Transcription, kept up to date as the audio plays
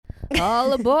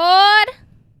All aboard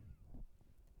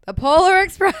the Polar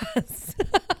Express.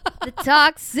 the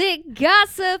toxic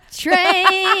gossip train.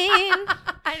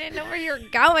 I didn't know where you were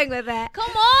going with that.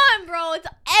 Come on, bro. It's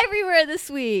everywhere this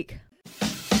week.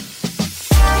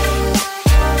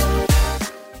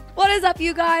 What is up,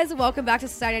 you guys? Welcome back to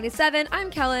Society 97. I'm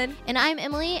Kellen. And I'm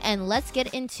Emily, and let's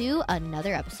get into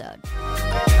another episode.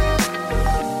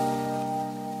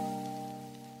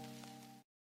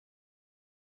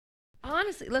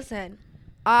 Honestly, listen,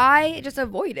 I just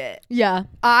avoid it. Yeah.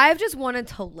 I've just wanted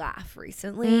to laugh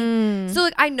recently. So,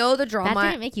 like, I know the drama.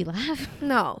 That didn't make you laugh.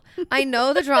 No. I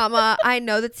know the drama. I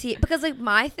know the tea. Because, like,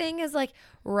 my thing is, like,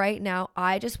 right now,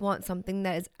 I just want something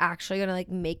that is actually going to, like,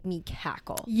 make me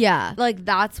cackle. Yeah. Like,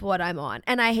 that's what I'm on.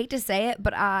 And I hate to say it,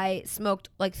 but I smoked,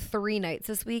 like, 3 nights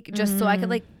this week just so I could,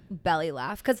 like, belly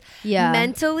laugh. Because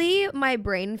mentally, my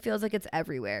brain feels like it's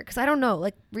everywhere. Because I don't know.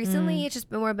 Like, recently, it's just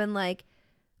been where I've been like,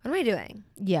 what am I doing?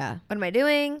 Yeah. What am I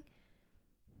doing?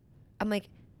 I'm like,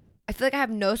 I feel like I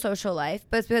have no social life,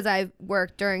 but it's because I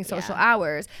work during social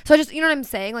hours. So I just, you know what I'm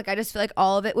saying? Like, I just feel like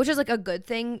all of it, which is like a good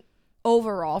thing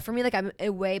overall for me. Like, I'm in a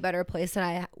way better place than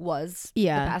I was the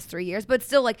past 3 years. But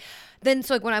still, like, then,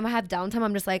 so like when I have downtime,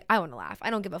 I'm just like, I want to laugh.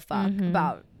 I don't give a fuck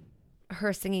about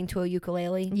her singing to a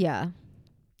ukulele. Yeah.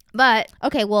 But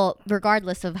okay, well,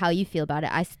 regardless of how you feel about it,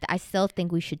 I still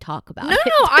think we should talk about it.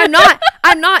 No, I'm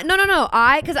not. No.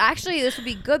 Because actually this would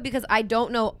be good because I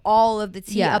don't know all of the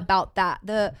tea about that.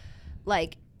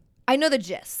 I know the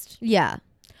gist. Yeah.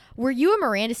 Were you a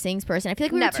Miranda Sings person? I feel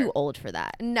like we Never. were too old for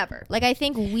that. Never. Like, I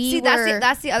think we See, were...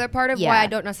 that's the other part of why I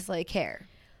don't necessarily care.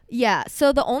 Yeah.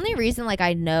 So the only reason, like,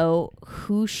 I know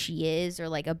who she is or,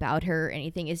 like, about her or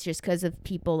anything is just because of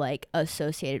people, like,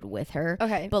 associated with her.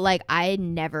 Okay. But, like, I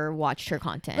never watched her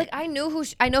content. Like, I know who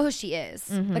she is.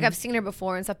 Like, I've seen her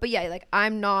before and stuff. But yeah, like,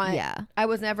 I'm not. Yeah. I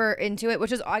was never into it,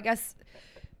 which is, I guess,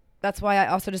 that's why I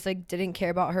also just, like, didn't care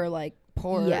about her, like,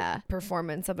 poor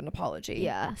performance of an apology.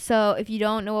 Yeah. So if you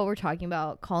don't know what we're talking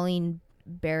about, Colleen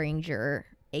Berringer,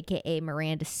 aka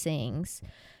Miranda Sings,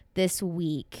 this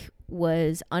week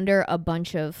was under a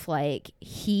bunch of like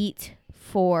heat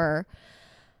for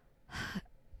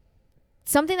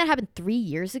something that happened 3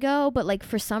 years ago, but like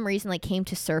for some reason like came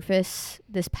to surface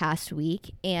this past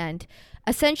week. And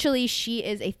essentially she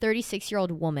is a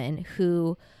 36-year-old woman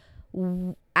who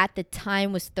at the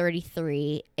time was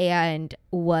 33 and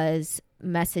was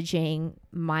messaging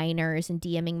minors and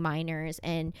DMing minors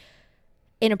and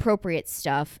inappropriate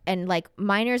stuff. And like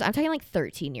minors, I'm talking like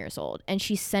 13 years old, and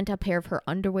she sent a pair of her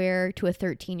underwear to a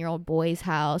 13-year-old boy's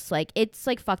house. Like, it's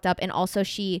like fucked up. And also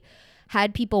she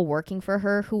had people working for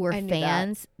her who were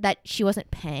fans that she wasn't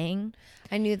paying.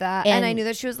 I knew that. And I knew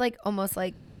that she was like almost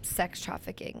like sex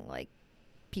trafficking like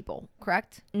people,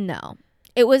 correct? No.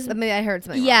 It was maybe I heard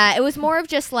something wrong. It was more of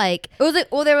just like it was like,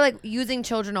 well, they were like using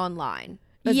children online.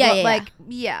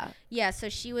 Yeah, so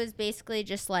she was basically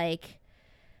just like,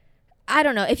 I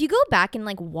don't know. If you go back and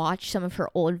like watch some of her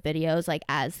old videos, like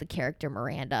as the character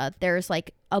Miranda, there's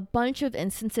like a bunch of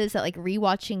instances that like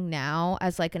rewatching now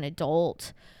as like an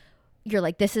adult, you're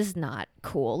like, this is not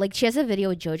cool. Like, she has a video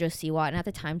with JoJo Siwa, and at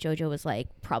the time JoJo was like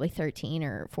probably 13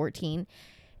 or 14,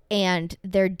 and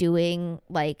they're doing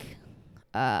like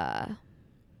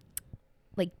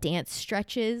dance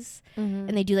stretches, and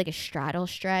they do like a straddle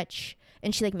stretch.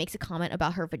 And she like makes a comment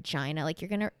about her vagina. Like,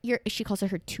 she calls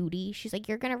her tootie. She's like,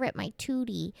 you're going to rip my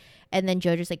tootie. And then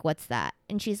JoJo's like, what's that?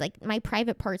 And she's like, my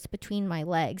private parts between my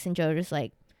legs. And JoJo's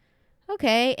like,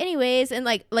 okay, anyways. And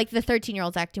like the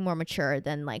 13-year-old's acting more mature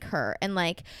than like her. And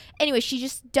like, anyway, she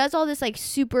just does all this like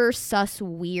super sus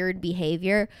weird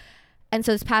behavior. And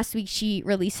so this past week she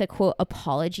released a quote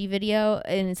apology video.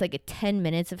 And it's like 10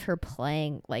 minutes of her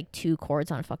playing like 2 chords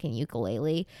on a fucking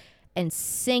ukulele and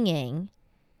singing.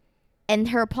 And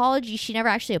her apology, she never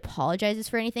actually apologizes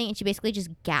for anything. And she basically just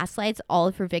gaslights all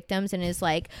of her victims and is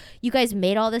like, you guys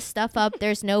made all this stuff up.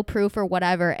 There's no proof or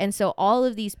whatever. And so all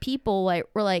of these people like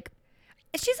were like,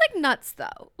 she's like nuts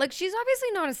though. Like, she's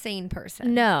obviously not a sane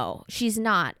person. No, she's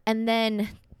not. And then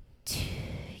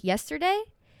yesterday,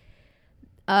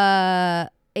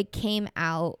 it came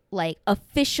out, like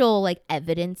official like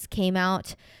evidence came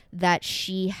out that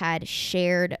she had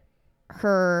shared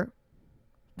her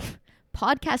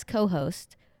podcast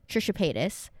co-host Trisha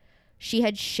Paytas. She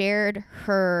had shared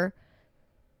her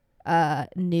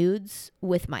nudes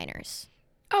with minors.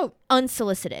 Oh,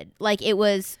 unsolicited. Like, it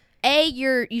was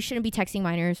you shouldn't be texting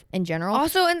minors in general.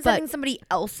 Also, and sending somebody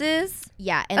else's.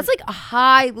 Yeah, and that's like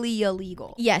highly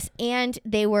illegal. Yes, and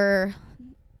they were.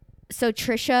 So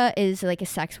Trisha is like a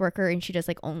sex worker, and she does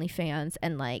like OnlyFans,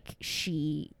 and like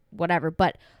she whatever,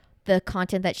 but the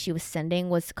content that she was sending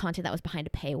was content that was behind a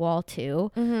paywall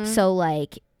too. Mm-hmm. So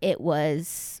like it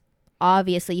was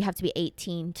obviously you have to be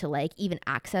 18 to like even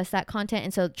access that content.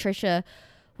 And so Trisha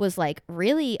was like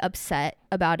really upset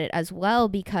about it as well,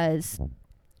 because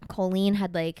Colleen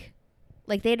had like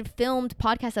they had filmed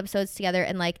podcast episodes together,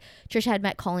 and like Trisha had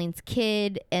met Colleen's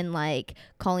kid, and like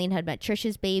Colleen had met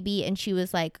Trisha's baby, and she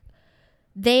was like,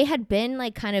 they had been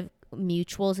like kind of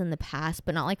mutuals in the past,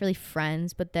 but not like really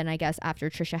friends. But then I guess after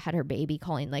Trisha had her baby,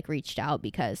 Colleen like reached out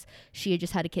because she had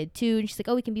just had a kid too, and she's like,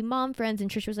 oh, we can be mom friends. And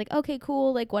Trisha was like, okay,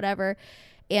 cool, like whatever.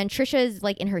 And Trisha is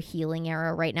like in her healing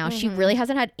era right now. She really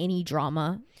hasn't had any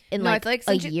drama in like, I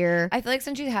feel like a year. I feel like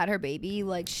since she's had her baby,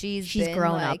 like she's been,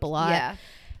 grown like, up a lot. Yeah.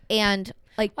 And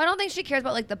like, I don't think she cares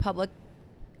about like the public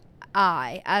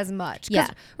eye as much. Yeah.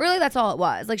 Really that's all it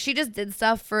was. Like she just did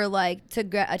stuff for like to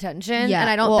get attention. Yeah. And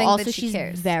I don't think also that she she's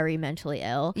cares. very mentally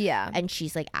ill. Yeah. And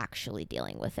she's like actually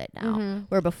dealing with it now.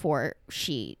 Where before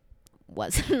she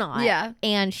was not. Yeah.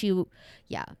 And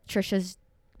Trisha's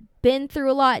been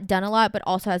through a lot, done a lot, but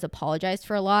also has apologized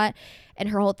for a lot. And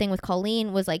her whole thing with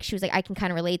Colleen was like, she was like, I can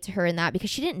kind of relate to her in that, because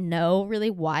she didn't know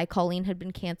really why Colleen had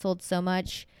been canceled so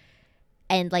much.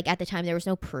 And like at the time there was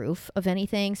no proof of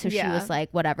anything. So she was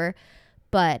like, whatever.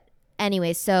 But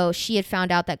anyway, so she had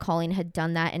found out that Colleen had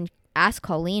done that, and asked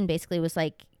Colleen, basically was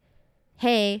like,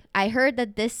 hey, I heard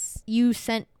that you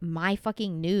sent my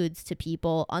fucking nudes to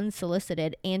people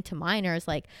unsolicited and to minors.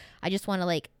 Like, I just want to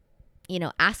like, you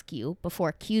know, ask you before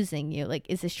accusing you. Like,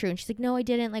 is this true? And she's like, no, I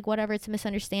didn't. Like, whatever. It's a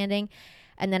misunderstanding.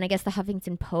 And then I guess the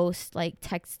Huffington Post like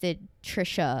texted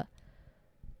Trisha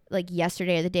like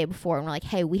yesterday or the day before, and we're like,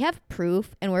 hey, we have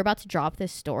proof and we're about to drop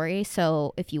this story.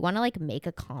 So if you want to like make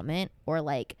a comment or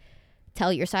like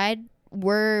tell your side,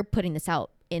 we're putting this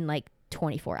out in like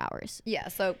 24 hours. Yeah.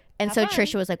 So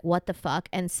Trisha was like, what the fuck?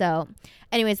 And so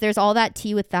anyways, there's all that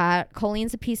tea with that.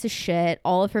 Colleen's a piece of shit.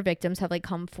 All of her victims have like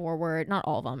come forward. Not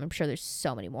all of them. I'm sure there's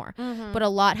so many more, but a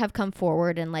lot have come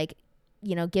forward and like,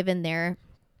 you know, given their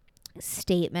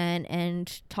statement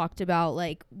and talked about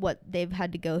like what they've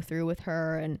had to go through with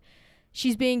her. And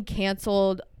she's being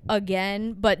canceled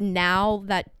again, but now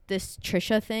that this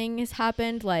Trisha thing has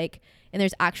happened, like, and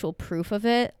there's actual proof of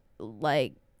it,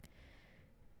 like,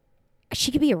 she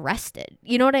could be arrested.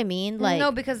 You know what I mean? Like,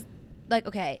 no, because like,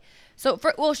 okay, so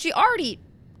she already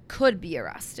could be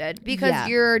arrested because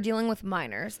you're dealing with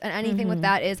minors, and anything with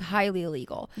that is highly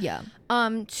illegal. Yeah.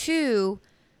 Two,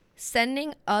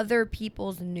 sending other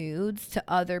people's nudes to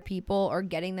other people or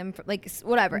getting them for, like,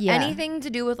 whatever, anything to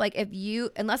do with like,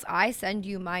 unless I send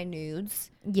you my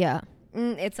nudes,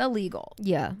 it's illegal.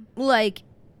 Like,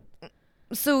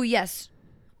 so yes,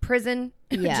 prison,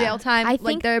 jail time. I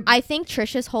think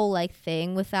Trisha's whole like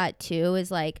thing with that too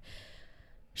is like,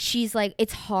 she's like,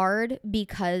 it's hard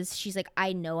because she's like,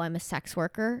 I know I'm a sex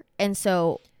worker, and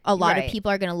so a lot of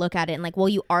people are gonna look at it and like, well,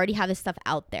 you already have this stuff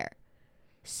out there,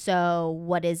 so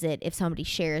what is it if somebody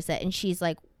shares it? And she's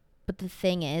like, but the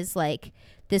thing is, like,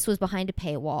 this was behind a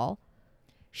paywall,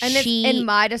 and it's in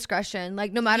my discretion,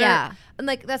 like, no matter, and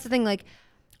like, that's the thing, like,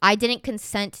 I didn't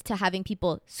consent to having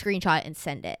people screenshot and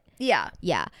send it.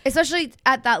 Yeah. Especially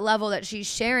at that level that she's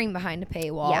sharing behind a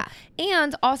paywall. Yeah.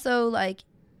 And also, like,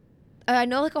 I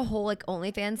know like a whole like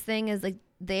OnlyFans thing is like,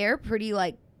 they're pretty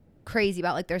like crazy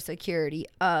about like their security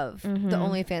of the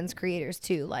OnlyFans creators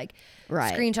too, like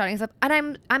screenshotting stuff.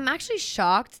 And I'm actually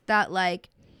shocked that like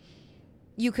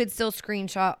you could still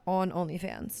screenshot on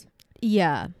OnlyFans.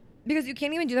 Yeah. Because you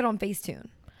can't even do that on Facetune.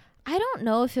 I don't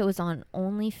know if it was on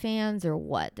OnlyFans or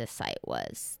what the site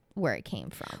was, where it came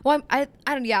from. Well, I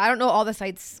don't know all the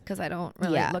sites because I don't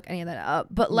really look any of that up.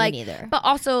 But like, neither. But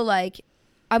also like,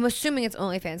 I'm assuming it's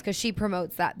OnlyFans because she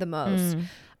promotes that the most.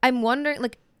 I'm wondering,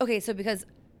 like, okay, so because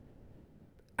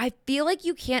I feel like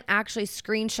you can't actually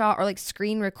screenshot or like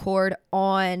screen record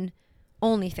on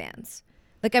OnlyFans.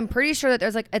 Like, I'm pretty sure that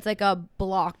there's like, it's like a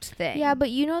blocked thing. Yeah, but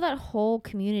you know that whole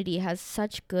community has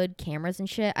such good cameras and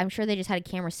shit. I'm sure they just had a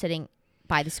camera sitting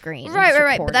by the screen.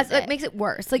 Right. But that's that makes it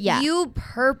worse. Like, you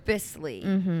purposely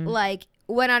like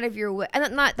went out of your way,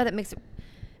 and not that it makes it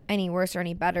any worse or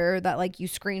any better that like you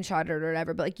screenshot it or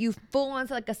whatever, but like you full on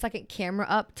to like a second camera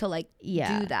up to like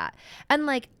do that. And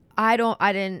like, I don't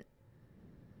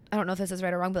know if this is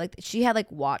right or wrong, but like she had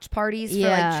like watch parties for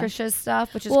like Trisha's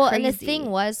stuff, which is crazy. And the thing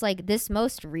was like, this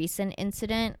most recent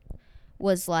incident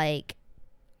was like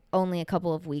only a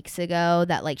couple of weeks ago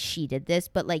that like she did this,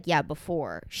 but like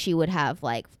before she would have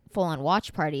like full on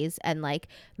watch parties and like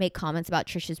make comments about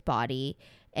Trisha's body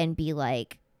and be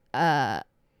like,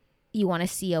 you want to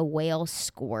see a whale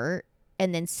squirt,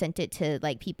 and then sent it to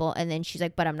like people, and then she's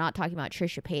like, but I'm not talking about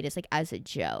Trisha Paytas, like as a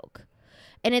joke.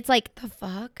 And it's like, the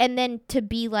fuck? and then to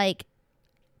be like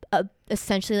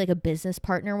essentially like a business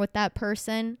partner with that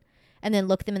person and then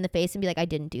look them in the face and be like, I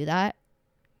didn't do that.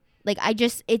 Like,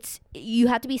 you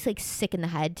have to be like sick in the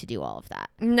head to do all of that.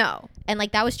 No. And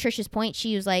like, that was Trisha's point.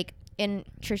 She was like, in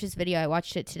Trisha's video, I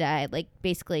watched it today, like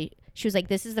basically she was like,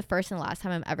 this is the first and last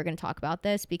time I'm ever going to talk about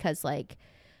this, because like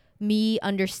me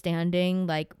understanding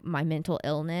like my mental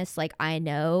illness, like I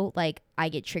know like I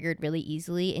get triggered really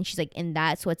easily. And she's like, and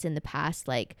that's what's in the past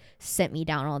like sent me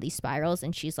down all these spirals.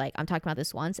 And she's like, I'm talking about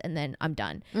this once and then I'm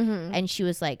done. And she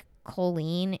was like,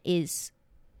 Colleen is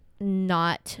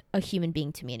not a human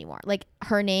being to me anymore. Like,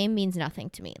 her name means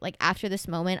nothing to me. Like, after this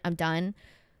moment, I'm done.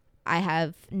 I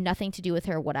have nothing to do with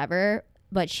her, whatever.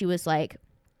 But she was like,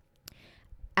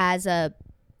 as a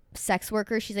sex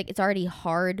worker, she's like, it's already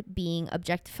hard being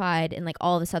objectified and like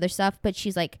all this other stuff. But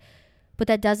she's like, but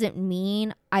that doesn't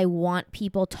mean I want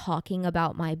people talking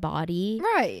about my body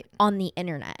right on the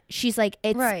internet. She's like,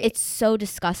 it's so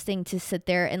disgusting to sit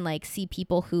there and like see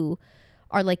people who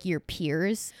are like your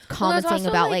peers commenting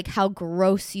about like how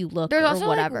gross you look there's or also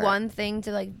whatever. Like one thing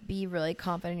to like be really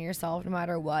confident in yourself no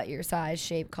matter what your size,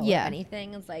 shape, color,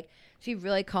 anything. It's like to be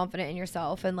really confident in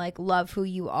yourself and like love who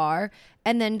you are,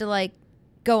 and then to like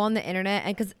go on the internet,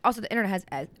 and because also the internet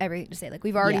has everything to say. Like,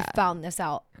 we've already found this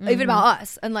out even about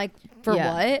us, and like for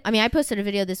what? I mean, I posted a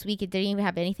video this week. It didn't even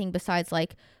have anything besides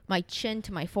like my chin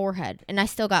to my forehead, and I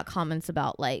still got comments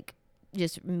about like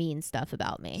just mean stuff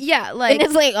about me. Yeah, like, and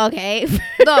it's like, okay.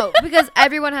 No, because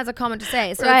everyone has a comment to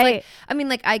say. So right. It's like, I mean,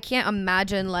 like, I can't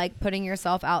imagine like putting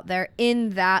yourself out there in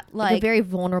that like a very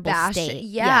vulnerable state.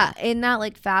 Yeah, in that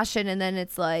like fashion, and then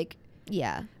it's like,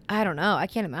 yeah, I don't know. I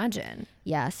can't imagine.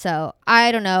 Yeah, so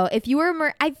I don't know. If you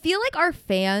were, I feel like our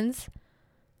fans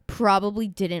probably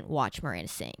didn't watch Miranda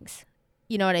Sings.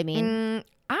 You know what I mean?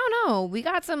 I don't know. We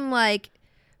got some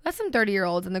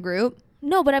 30-year-olds in the group.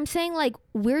 No, but I'm saying like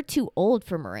we're too old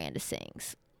for Miranda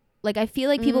Sings. Like, I feel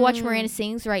like people watch Miranda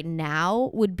Sings right now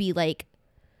would be like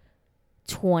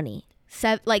 20.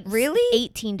 Like really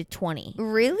 18 to 20.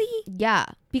 Really? Yeah,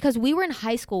 because we were in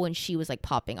high school when she was like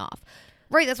popping off.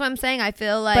 Right, that's what I'm saying. I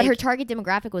feel like, but her target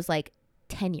demographic was like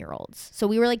 10-year-olds. So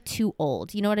we were like too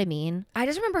old. You know what I mean? I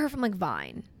just remember her from like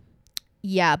Vine.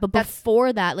 Yeah, but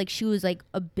before that, like, she was like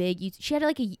a big,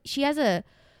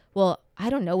 well, I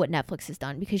don't know what Netflix has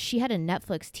done, because she had a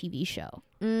Netflix TV show.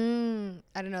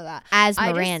 I don't know that. As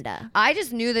Miranda. I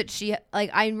just knew that she, like,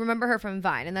 I remember her from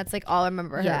Vine, and that's like all I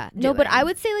remember her doing. No, but I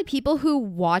would say like people who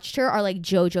watched her are like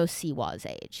JoJo Siwa's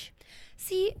age.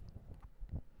 See,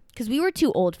 because we were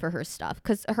too old for her stuff,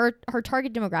 because her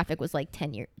target demographic was like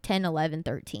 10, 11,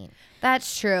 13.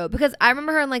 That's true, because I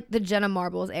remember her in like the Jenna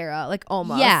Marbles era, like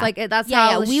almost. Yeah, like that's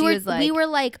how we was like. We were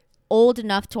like old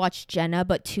enough to watch Jenna,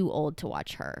 but too old to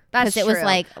watch her. That's true. Because it was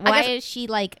like, why is she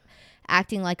like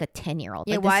acting like a 10-year-old?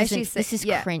 Yeah, like, why is she? This is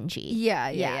cringy.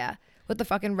 Yeah. With the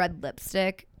fucking red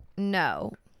lipstick.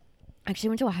 No. Actually,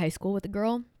 I went to a high school with a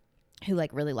girl who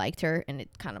like really liked her, and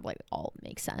it kind of like all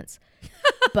makes sense.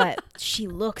 But she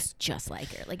looks just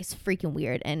like her. Like, it's freaking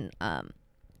weird. And I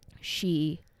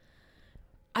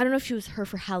don't know if she was her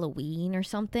for Halloween or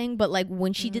something, but like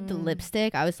when she did the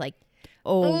lipstick, I was like,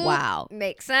 oh, wow.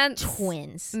 Makes sense.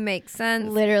 Twins. Makes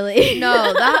sense. Literally.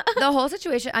 No, the whole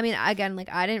situation, I mean, again, like,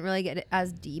 I didn't really get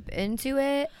as deep into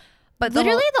it. But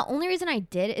literally the only reason I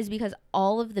did is because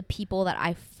all of the people that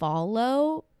I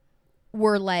follow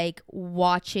were like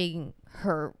watching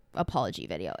her apology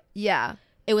video. Yeah.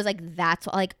 It was like, that's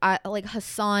like,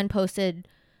 Hassan posted,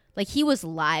 like, he was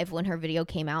live when her video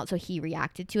came out, so he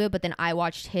reacted to it, but then I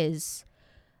watched his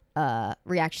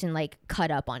reaction like cut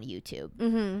up on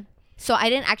YouTube. So I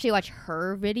didn't actually watch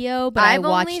her video, but I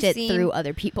watched it through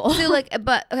other people. So like,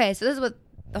 but okay, so this is what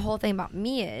the whole thing about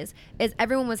me is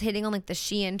everyone was hitting on like the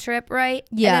Shein trip, right?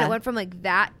 Yeah. And then it went from like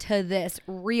that to this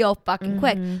real fucking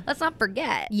quick. Let's not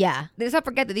forget. Yeah. Let's not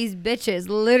forget that these bitches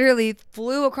literally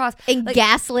flew across and like,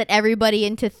 gaslit everybody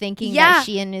into thinking that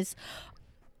Shein is.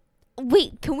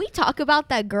 Wait, can we talk about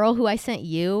that girl who I sent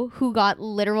you who got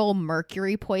literal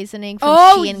mercury poisoning from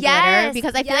Shein glitter?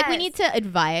 Because I feel like we need to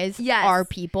advise our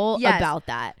people about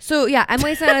that. So yeah,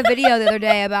 Emily sent a video the other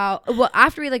day about, well,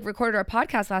 after we like recorded our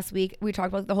podcast last week, we talked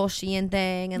about the whole Shein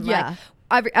thing, and like,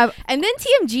 and then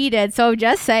TMG did. So I'm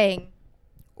just saying,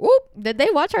 did they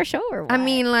watch our show or what? I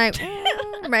mean, like,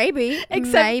 maybe.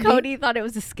 Except Cody thought it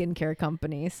was a skincare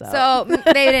company. So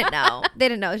they didn't know.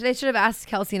 They should have asked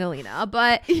Kelsey and Alina.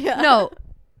 But no.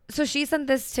 So she sent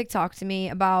this TikTok to me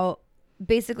about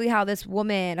basically how this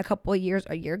woman a couple years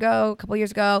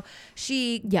ago,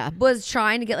 she was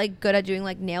trying to get like good at doing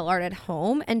like nail art at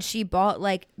home, and she bought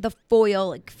like the foil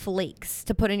like flakes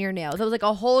to put in your nails. It was like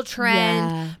a whole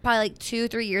trend probably like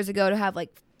 2-3 years ago to have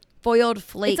like foiled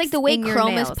flakes. It's like the way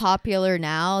chrome is nails. popular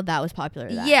now, that was popular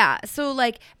then. Yeah, so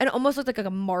like, and it almost looked like a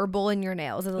marble in your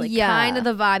nails. It was like kind of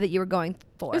the vibe that you were going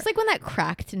for. It was like when that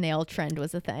cracked nail trend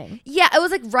was a thing. Yeah, it was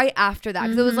like right after that,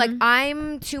 because it was like,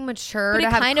 I'm too mature to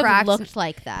have cracked. It kind of looked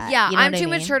like that. Yeah, you know I'm too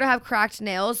mature to have cracked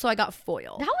nails, so I got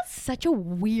foil. That was such a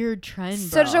weird trend,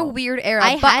 such a weird era.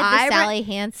 I had the Sally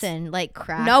Hansen like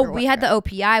crack. No, we had the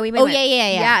OPI. We made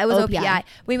yeah, it was OPI.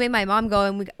 We made my mom go,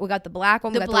 and we got the black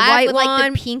one, we got the black white with one,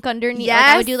 like the pink underneath. Yes.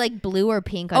 Like, I would do like blue or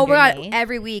pink underneath. Oh my god,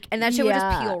 every week, and that shit would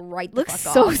just peel right the fuck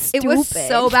so off. Stupid. It was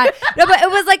so bad. No, but it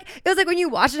was like when you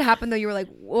watch it happen though, you were like,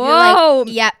 whoa,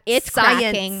 like, yeah, it's science.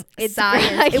 Cracking. It's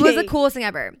science. Cracking. It was the coolest thing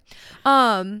ever.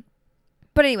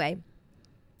 But anyway,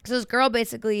 so this girl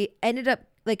basically ended up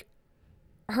like,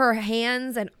 her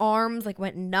hands and arms like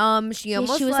went numb. She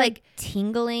almost she was like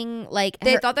tingling. Like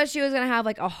they thought that she was gonna have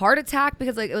like a heart attack,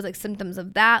 because like it was like symptoms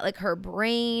of that. Like her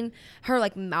brain, her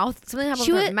like mouth, something happened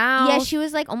with her mouth. Yeah, she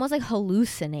was like almost like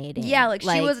hallucinating. Yeah, like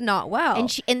she was not well.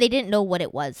 And they didn't know what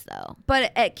it was though.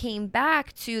 But it came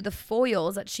back to the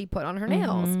foils that she put on her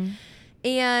nails,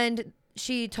 and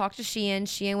she talked to Shein.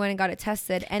 Shein went and got it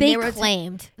tested, and they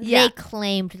claimed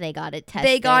they got it tested.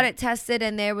 They got it tested,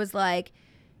 and there was like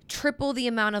triple the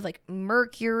amount of like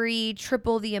mercury,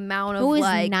 triple the amount of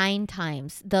like 9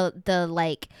 times the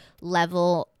like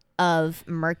level of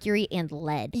mercury and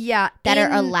lead that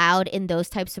are allowed in those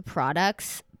types of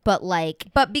products, but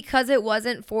because it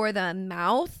wasn't for the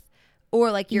mouth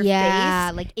or like your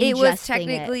face, like it was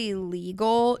technically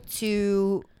legal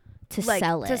to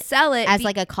sell it as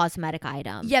like a cosmetic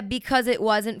item. Yeah, because it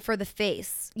wasn't for the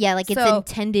face. Yeah, like its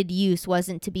intended use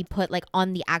wasn't to be put like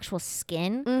on the actual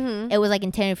skin. It was like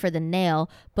intended for the nail.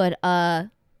 But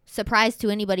surprise to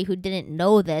anybody who didn't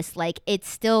know this, like it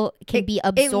still can be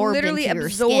absorbed. It literally into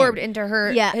absorbed into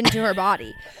her into her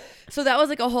body. So that was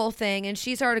like a whole thing, and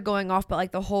she started going off, but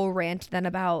like the whole rant then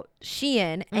about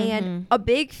Shein. And a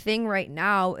big thing right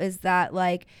now is that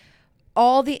like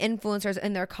all the influencers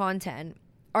in their content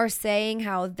are saying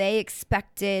how they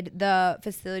expected the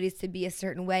facilities to be a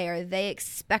certain way, or they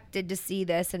expected to see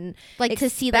this and like to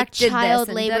see like child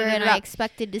labor, and I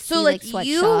expected to see like sweatshops.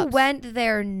 You went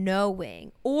there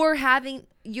knowing or having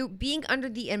you being under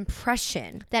the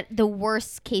impression that the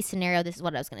worst case scenario, this is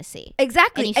what I was going to see.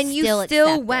 Exactly. And you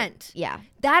still went. Yeah.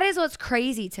 That is what's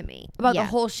crazy to me about the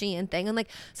whole Shein thing. And like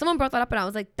someone brought that up, and I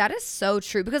was like, that is so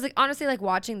true. Because like honestly, like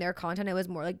watching their content, it was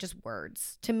more like just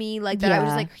words to me, like that I was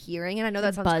just like hearing. And I know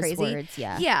that sounds crazy. Buzzwords,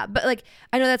 yeah. But like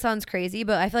I know that sounds crazy,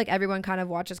 but I feel like everyone kind of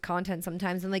watches content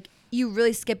sometimes, and like you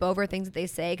really skip over things that they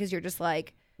say because you're just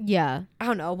like, yeah, I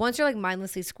don't know. Once you're like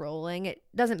mindlessly scrolling, it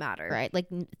doesn't matter, right? Like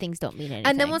things don't mean anything.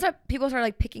 And then once people started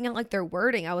like picking out like their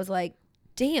wording, I was like,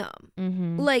 damn,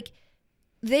 like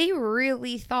they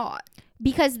really thought,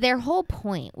 because their whole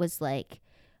point was like,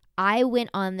 I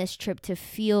went on this trip to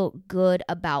feel good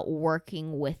about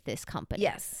working with this company.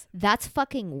 Yes, that's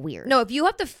fucking weird. No, if you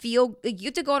have to feel, like, you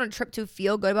have to go on a trip to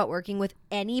feel good about working with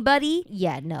anybody.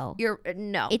 Yeah, no,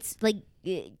 It's like.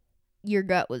 Your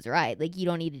gut was right. Like you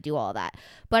don't need to do all that.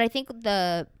 But I think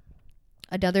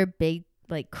another big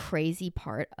like crazy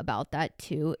part about that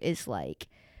too is like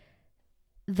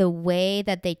the way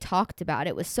that they talked about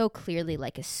it was so clearly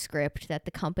like a script that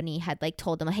the company had like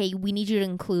told them, hey, we need you to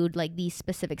include like these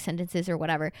specific sentences or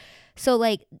whatever. So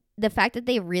like the fact that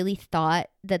they really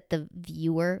thought that the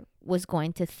viewer was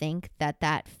going to think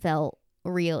that felt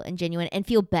real and genuine and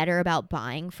feel better about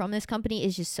buying from this company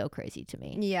is just so crazy to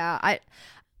me. Yeah,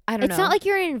 I don't know. It's not like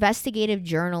you're an investigative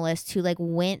journalist who like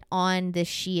went on this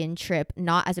Shein trip,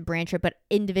 not as a brand trip, but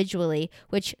individually,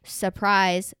 which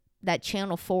surprise that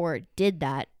Channel 4 did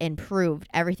that and proved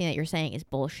everything that you're saying is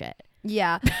bullshit.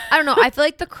 Yeah. I don't know. I feel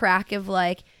like the crack of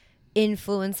like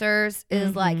influencers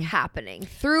is like happening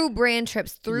through brand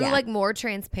trips, through like more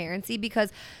transparency,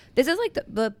 because this is like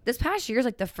this past year is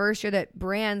like the first year that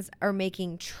brands are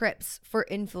making trips for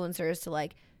influencers to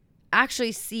like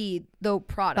actually see the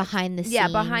product behind the scenes. Yeah,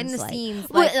 behind the scenes.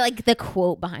 Like the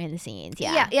quote behind the scenes.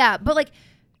 Yeah. Yeah. But like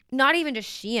not even just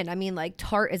Shein. I mean, like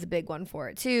Tarte is a big one for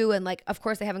it too. And like, of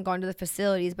course, they haven't gone to the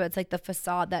facilities, but it's like the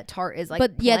facade that Tarte is like.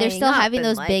 But yeah, they're still having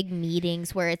those big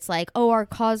meetings where it's like, oh, our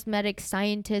cosmetic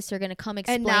scientists are going to come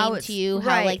explain to you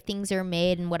how like things are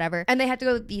made and whatever. And they have to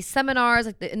go to these seminars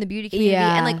like in the beauty community,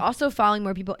 and like also following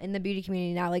more people in the beauty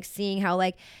community now, like seeing how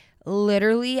like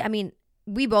literally, I mean,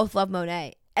 we both love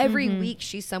Monet. every week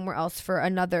she's somewhere else for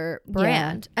another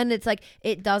brand. And it's like,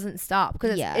 it doesn't stop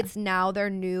because it's now their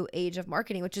new age of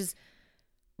marketing, which is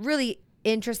really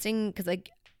interesting because like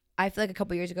I feel like a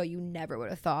couple years ago you never would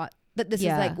have thought that this is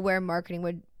like where marketing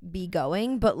would be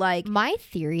going. But like, my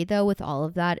theory though with all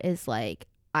of that is like,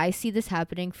 I see this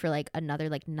happening for like another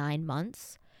like 9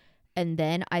 months, and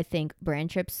then I think brand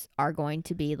trips are going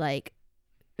to be like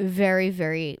very,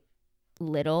 very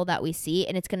little that we see,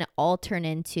 and it's going to all turn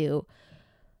into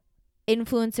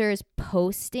influencers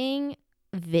posting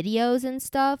videos and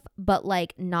stuff, but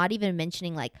like not even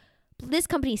mentioning like, this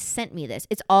company sent me this.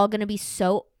 It's all going to be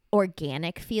so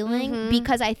organic feeling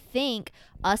because I think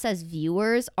us as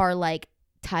viewers are like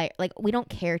tired, like we don't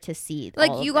care to see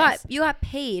like all you of got this. you got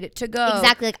paid to go.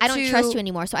 Exactly. Like I don't trust you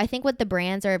anymore. So I think what the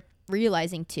brands are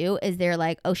realizing too is they're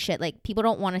like, oh shit, like people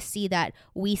don't want to see that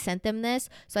we sent them this.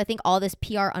 So I think all this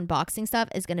PR unboxing stuff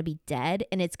is going to be dead,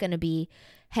 and it's going to be,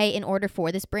 hey, in order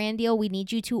for this brand deal, we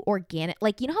need you to organic,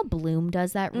 like, you know how Bloom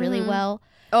does that really well.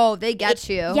 Oh, they get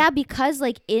you. Yeah, because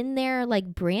like in their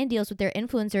like brand deals with their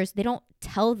influencers, they don't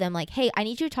tell them like, hey, I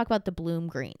need you to talk about the Bloom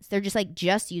greens. They're just like,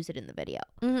 just use it in the video.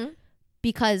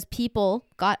 Because people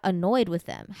got annoyed with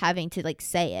them having to like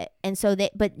say it. And so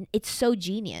but it's so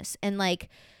genius. And like,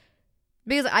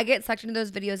 because I get sucked into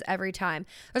those videos every time.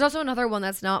 There's also another one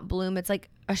that's not Bloom. It's like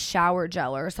a shower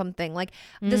gel or something. Like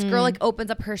this girl like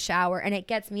opens up her shower and it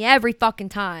gets me every fucking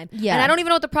time. Yeah. And I don't even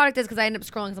know what the product is because I end up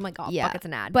scrolling because I'm like, oh, fuck, it's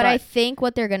an ad. But I think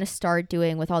what they're going to start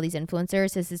doing with all these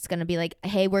influencers is it's going to be like,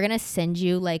 hey, we're going to send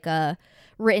you like a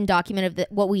written document of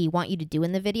what we want you to do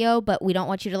in the video, but we don't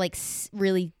want you to like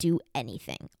really do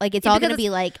anything. Like it's all going to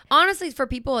be like, honestly, for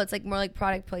people it's like more like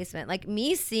product placement. Like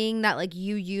me seeing that like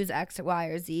you use X, Y,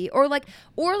 or Z, or like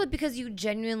because you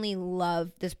genuinely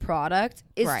love this product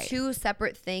is two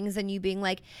separate things than you being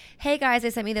like, hey guys,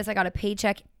 they sent me this, I got a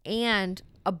paycheck and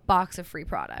a box of free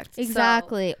products.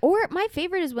 Exactly. Or my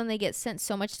favorite is when they get sent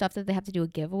so much stuff that they have to do a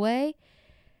giveaway,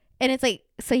 and it's like,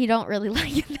 so you don't really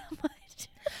like it that much.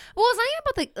 Well, it's not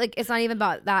even about like it's not even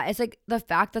about that. It's like the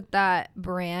fact that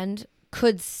brand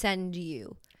could send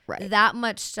you that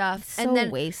much stuff, so and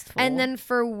then wasteful. And then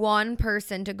for one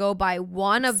person to go buy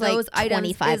one of those items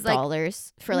is like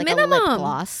 $25 for like minimum, a lip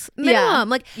gloss. Minimum.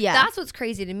 Like that's what's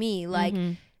crazy to me. Like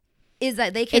is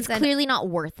that they can it's clearly not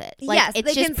worth it. Like, yes,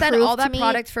 it's they can send all that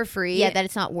product for free. Yeah, that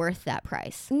it's not worth that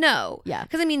price. No. Yeah.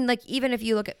 Because I mean, like even if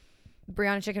you look at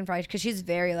Brianna Chicken Fries, because she's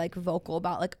very like vocal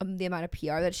about like the amount of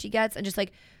PR that she gets, and just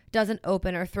like doesn't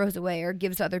open or throws away or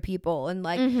gives to other people, and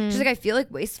like she's like, I feel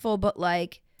like wasteful, but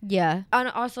like and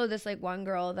also this like one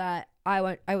girl that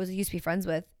I used to be friends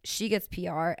with, she gets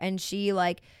PR and she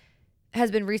like has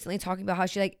been recently talking about how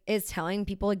she like is telling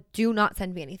people like, do not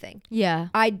send me anything.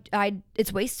 I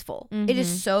it's wasteful. It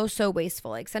is so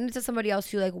wasteful. Like send it to somebody else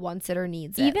who like wants it or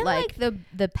needs it. Even like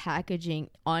the packaging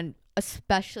on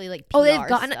especially like PR they've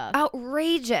gotten stuff.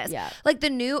 Outrageous. Like the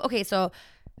new so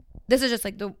this is just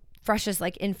like the freshest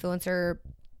like influencer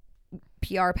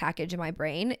PR package in my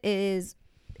brain is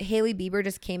Hailey Bieber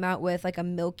just came out with like a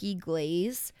milky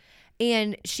glaze,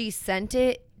 and she sent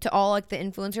it to all like the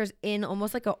influencers in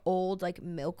almost like an old like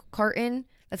milk carton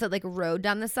that's like road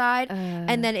down the side,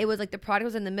 and then it was like the product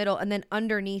was in the middle, and then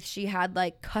underneath she had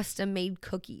like custom made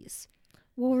cookies.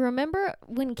 Well, remember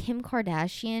when Kim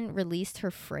Kardashian released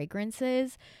her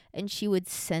fragrances and she would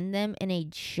send them in a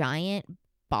giant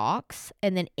box,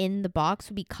 and then in the box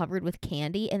would be covered with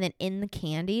candy, and then in the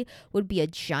candy would be a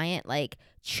giant like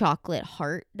chocolate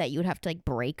heart that you would have to like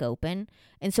break open,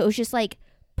 and so it was just like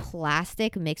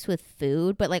plastic mixed with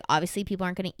food, but like obviously people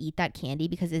aren't going to eat that candy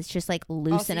because it's just like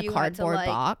loose in a cardboard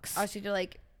box. Also to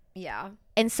like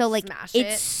and so like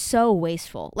it's so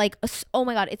wasteful. Like oh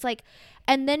my god, it's like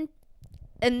and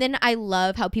then I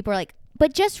love how people are like,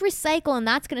 but just recycle and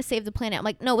that's going to save the planet. I'm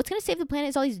like, no, what's going to save the planet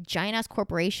is all these giant ass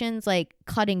corporations like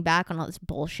cutting back on all this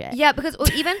bullshit. Yeah, because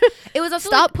even it was also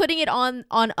stop putting it on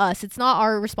us. It's not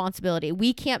our responsibility.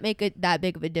 We can't make it that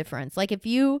big of a difference. Like if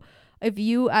you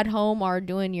at home are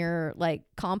doing your like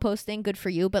composting, good for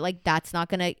you, but like that's not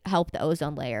going to help the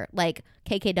ozone layer. Like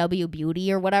KKW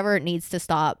Beauty or whatever, it needs to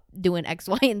stop doing X,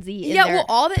 Y, and Z. Yeah, well,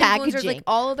 all the influencers, like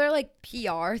all of their like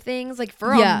PR things, like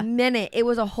for a minute, it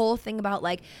was a whole thing about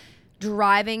like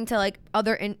driving to like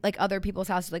other people's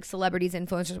houses, like celebrities,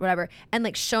 influencers, whatever, and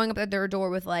like showing up at their door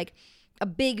with like a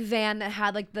big van that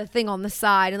had like the thing on the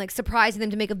side and like surprising them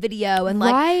to make a video and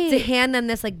like to hand them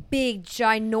this like big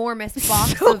ginormous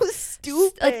box. So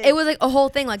stupid. Like it was like a whole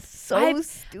thing. Like stupid.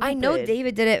 I know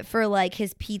David did it for like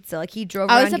his pizza. Like he drove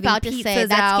around. I was about to say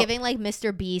that's giving like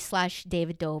Mr. B /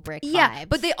 David Dobrik vibes. Yeah,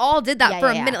 but they all did that for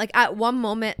a minute. Like at one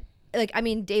moment, like I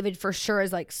mean, David for sure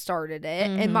has like started it,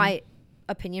 and my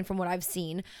opinion from what I've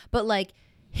seen, but like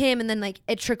him, and then like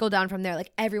it trickled down from there.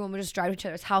 Like everyone would just drive to each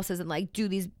other's houses and like do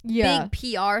these big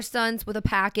PR stunts with a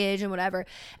package and whatever.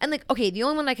 And like, okay, the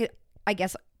only one I could, I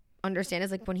guess, understand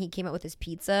is like when he came out with his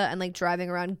pizza and like driving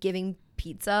around giving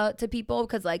pizza to people,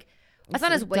 because like it's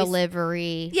not as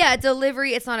delivery. Yeah,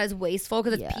 delivery. It's not as wasteful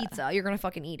because it's pizza. You're gonna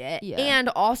fucking eat it. Yeah. And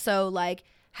also like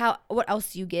what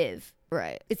else do you give?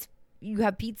 Right. You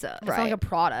have pizza. It's not like a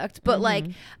product, but like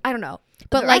I don't know.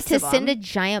 But like to send a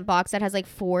giant box that has like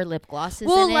 4 lip glosses in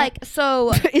it. Well, like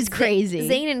so is crazy.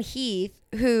 Zane and Heath,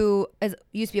 who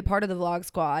used to be a part of the Vlog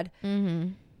Squad,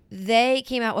 they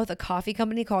came out with a coffee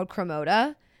company called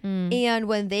Cremota. And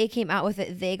when they came out with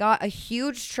it, they got a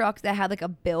huge truck that had like a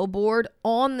billboard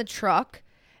on the truck,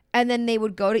 and then they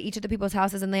would go to each of the people's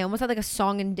houses, and they almost had like a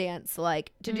song and dance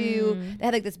like to do. They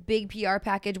had like this big PR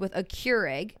package with a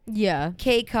Keurig,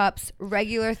 K-cups,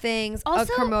 regular things,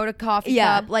 also, a Cremota coffee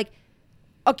cup, like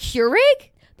a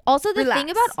Keurig. Also, the thing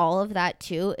about all of that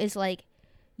too is like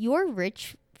your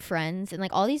rich friends and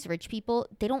like all these rich people,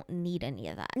 they don't need any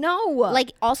of that. No,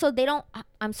 like also they don't,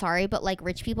 I'm sorry, but like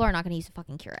rich people are not gonna use a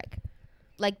fucking Keurig.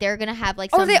 Like they're gonna have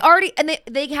like they already, and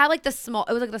they had like the small,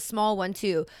 it was like the small one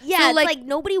too. Yeah, so, like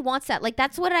nobody wants that. Like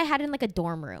that's what I had in like a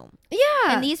dorm room.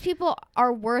 Yeah, and these people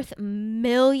are worth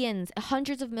millions,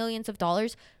 hundreds of millions of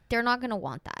dollars. They're not gonna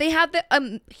want that. They have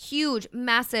the huge,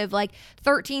 massive, like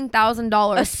 $13,000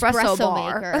 espresso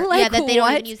bar. Maker. Like, yeah, that they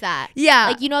don't even use that.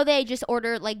 Yeah, like they just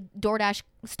order like DoorDash,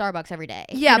 Starbucks every day.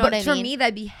 Yeah, but for me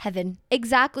that'd be heaven.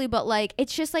 Exactly, but like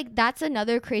it's just like that's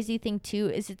another crazy thing too.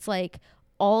 Is it's like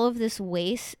all of this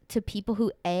waste to people who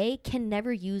can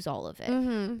never use all of it.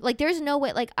 Like there's no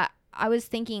way. Like I was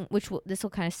thinking, this will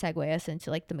kind of segue us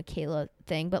into like the Michaela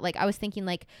thing, but like I was thinking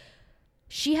like,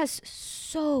 she has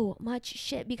so much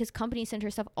shit because companies send her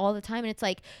stuff all the time. And it's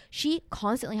like, she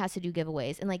constantly has to do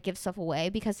giveaways and like give stuff away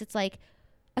because it's like,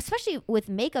 especially with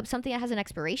makeup, something that has an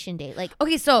expiration date. Like,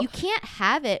 okay, so you can't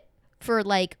have it for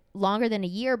like longer than a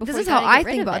year before. This is how I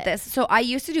think about this. So I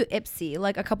used to do Ipsy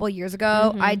like a couple of years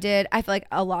ago. I feel like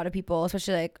a lot of people,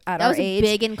 especially like at our age,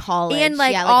 big in college and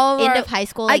like all end of high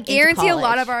school. Like, I guarantee a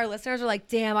lot of our listeners are like,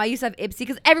 damn, I used to have Ipsy,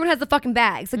 because everyone has the fucking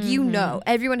bags. Like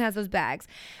everyone has those bags.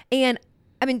 And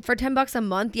I mean, for $10 a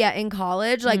month, in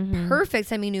college, like perfect.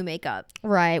 Send me new makeup.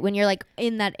 Right. When you're like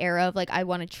in that era of like, I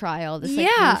want to try all this like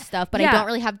new stuff, but I don't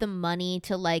really have the money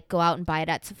to like go out and buy it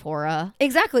at Sephora.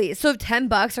 Exactly. So if $10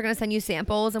 are going to send you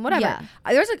samples and whatever. Yeah.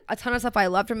 There's like a ton of stuff I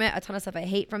love from it, a ton of stuff I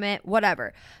hate from it,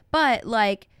 whatever. But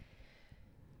like,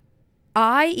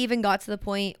 I even got to the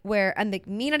point where, and like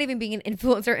me not even being an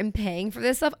influencer and paying for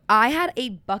this stuff, I had a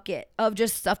bucket of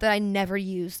just stuff that I never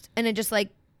used. And it just like,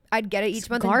 I'd get it each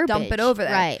month and dump it over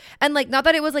there. Right. And like, not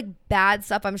that it was like bad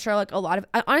stuff. I'm sure like a lot of,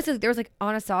 honestly, there was like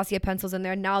Anastasia pencils in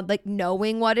there. Now, like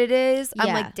knowing what it is,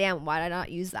 I'm like, damn, why did I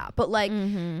not use that? But like,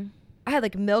 I had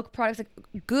like milk products, like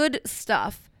good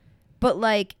stuff. But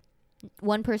like,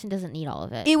 one person doesn't need all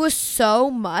of it. It was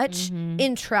so much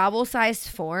in travel sized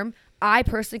form. I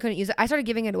personally couldn't use it. I started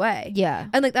giving it away. Yeah.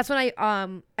 And like, that's when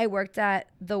I worked at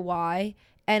the Y.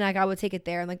 And like I would take it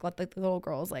there and like let the little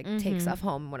girls like take stuff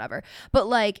home and whatever. But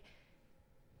like,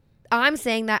 I'm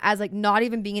saying that as like not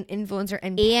even being an influencer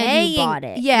and paying, you bought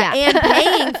it. Yeah, and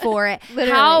paying for it.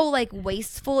 How like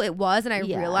wasteful it was. And I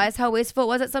realized how wasteful it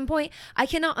was at some point. I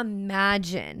cannot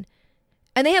imagine.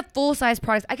 And they have full size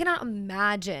products. I cannot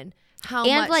imagine how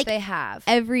much like, they have.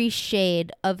 Every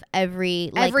shade of every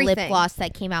like lip gloss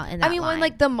that came out in that line. When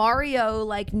like the Mario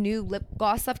like new lip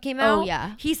gloss stuff came out. Oh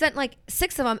yeah. He sent like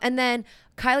 6 of them, and then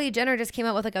Kylie Jenner just came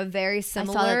out with like a very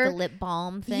similar. I saw like the lip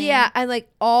balm thing. Yeah, and like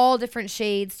all different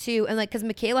shades too, and like because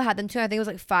Michaela had them too. I think it was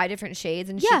like 5 different shades,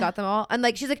 and she got them all. And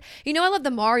like she's like, I love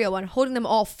the Mario one, holding them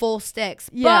all full sticks.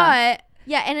 Yeah. But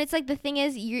yeah, and it's like the thing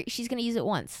is, she's gonna use it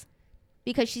once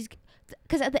because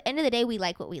at the end of the day, we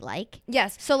like what we like.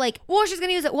 Yes. So like, well, she's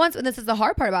gonna use it once, and this is the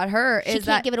hard part about her is she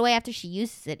can't give it away after she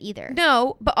uses it either.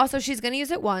 No, but also she's gonna use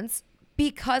it once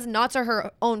because not to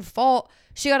her own fault.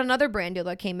 She got another brand deal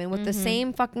that came in with the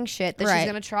same fucking shit that she's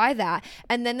gonna try that,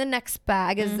 and then the next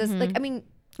bag is this. Like, I mean,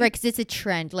 right? Because it's a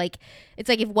trend. Like, it's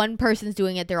like if one person's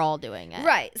doing it, they're all doing it.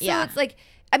 Right. So it's like.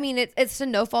 I mean, it's to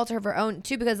no fault of her own,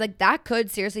 too, because, like, that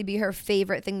could seriously be her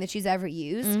favorite thing that she's ever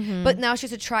used. But now she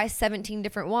has to try 17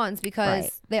 different ones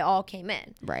because they all came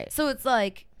in. Right. So it's,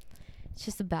 like... It's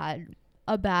just a bad...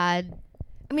 I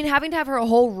mean, having to have her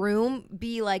whole room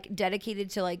be, like,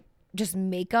 dedicated to, like, just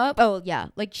makeup. Oh, yeah.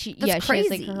 Like, she has,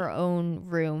 like, her own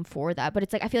room for that. But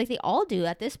it's, like, I feel like they all do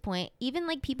at this point. Even,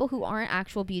 like, people who aren't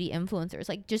actual beauty influencers.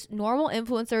 Like, just normal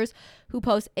influencers who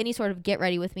post any sort of get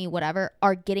ready with me, whatever,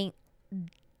 are getting...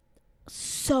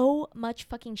 so much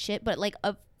fucking shit, but like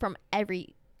from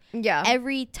every Yeah.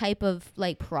 every type of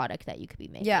like product that you could be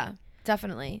making. Yeah,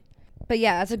 definitely. But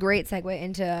yeah, that's a great segue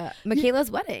into Michaela's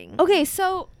wedding. Okay,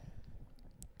 so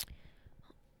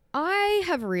I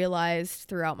have realized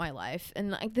throughout my life,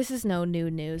 and like this is no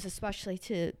new news, especially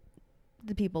to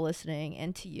the people listening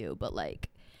and to you, but like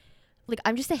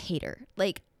I'm just a hater.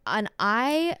 Like, and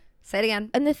Say it again.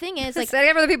 and the thing is, like, say it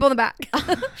again for the people in the back.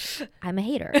 I'm a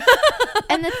hater.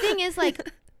 And the thing is,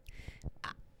 like,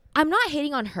 I'm not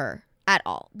hating on her at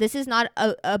all. This is not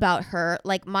about her.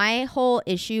 Like, my whole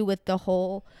issue with the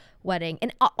whole wedding,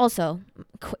 and also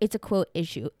it's a quote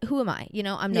issue. Who am I? You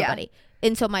know, I'm nobody.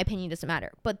 And so my opinion doesn't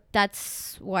matter. But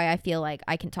that's why I feel like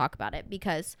I can talk about it,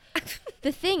 because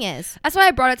the thing is, that's why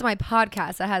I brought it to my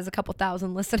podcast that has a couple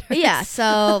thousand listeners. Yeah,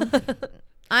 so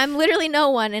I'm literally no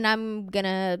one, and I'm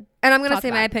gonna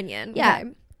say my opinion. Yeah.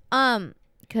 Okay.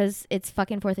 Because it's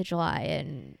fucking 4th of July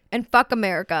and fuck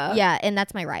America. Yeah, and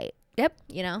that's my right. Yep.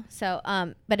 You know. So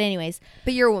but anyways.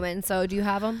 But you're a woman, so do you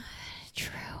have them?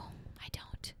 True. I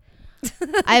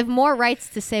don't. I have more rights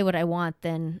to say what I want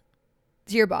than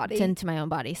to your body, to my own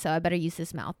body. So I better use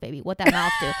this mouth, baby. What that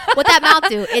mouth do? What that mouth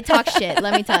do? It talks shit.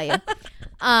 Let me tell you.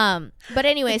 But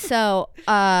anyway, so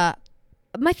my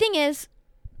thing is,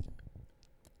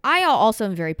 I also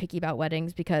am very picky about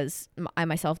weddings because I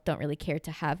myself don't really care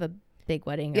to have a big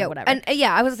wedding or whatever. And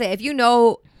yeah, I was gonna say, if you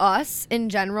know us in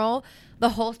general, the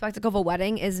whole spectacle of a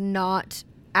wedding is not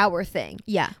our thing.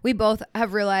 Yeah. We both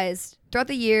have realized throughout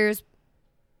the years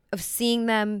of seeing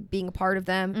them, being a part of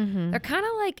them, they're kind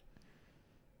of like,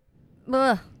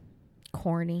 ugh.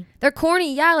 Corny. They're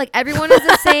corny. Yeah. Like everyone is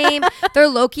the same. They're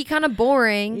low-key kind of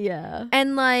boring. Yeah.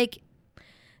 And like,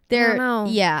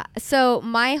 yeah. So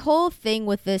my whole thing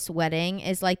with this wedding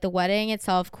is like the wedding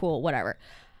itself, cool, whatever.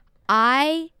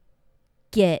 I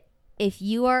get if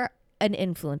you are an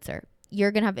influencer,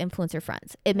 you're going to have influencer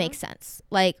friends. It makes sense.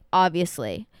 Like,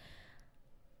 obviously.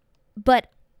 But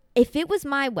if it was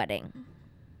my wedding,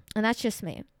 and that's just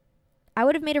me, I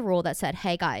would have made a rule that said,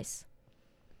 hey guys,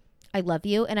 I love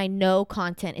you and I know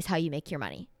content is how you make your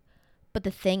money. But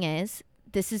the thing is,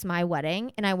 this is my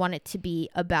wedding and I want it to be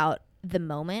about the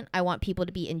moment. I want people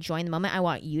to be enjoying the moment. I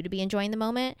want you to be enjoying the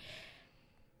moment.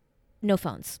 No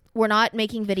phones. We're not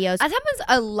making videos. That happens.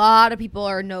 A lot of people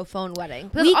are no phone wedding.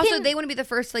 Because also they want to be the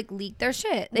first to like leak their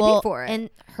shit. They pay for it.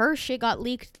 And her shit got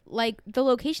leaked. Like the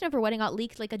location of her wedding got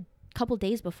leaked like a couple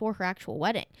days before her actual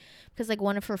wedding. Because like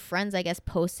one of her friends, I guess,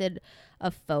 posted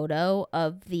a photo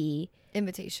of the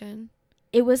invitation.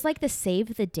 It was like the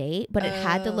save the date, but it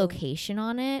had the location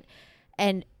on it.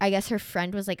 And I guess her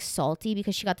friend was like salty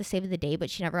because she got the save of the day, but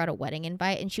she never got a wedding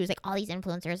invite. And she was like, all these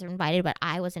influencers are invited, but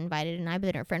I was invited and I've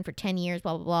been her friend for 10 years,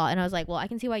 blah, blah, blah. And I was like, well, I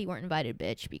can see why you weren't invited,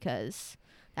 bitch, because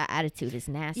that attitude is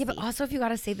nasty. Yeah, but also if you got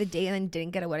to save the date and then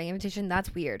didn't get a wedding invitation,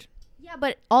 that's weird. Yeah,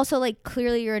 but also like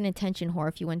clearly you're an attention whore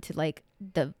if you went to like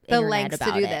the lengths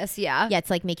about to do it. This. Yeah. Yeah,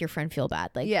 it's like make your friend feel bad.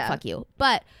 Like, yeah. Fuck you.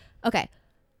 But okay.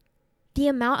 The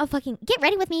amount of fucking get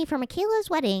ready with me for Michaela's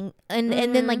wedding and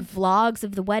then like vlogs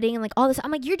of the wedding and like all this.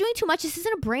 I'm like, you're doing too much. This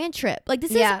isn't a brand trip. Like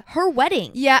this is her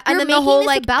wedding. Yeah. You're and then the whole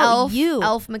like about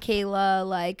elf Michaela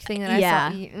like thing that I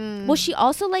saw. Well, she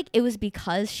also like, it was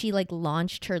because she like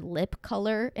launched her lip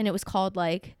color and it was called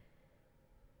like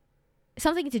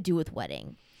something to do with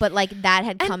wedding. But like that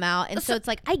had come out. And so it's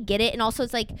like, I get it. And also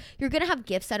it's like, you're going to have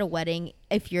gifts at a wedding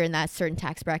if you're in that certain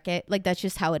tax bracket. Like that's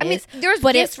just how it is. There's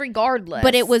gifts regardless.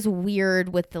 But it was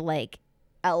weird with the like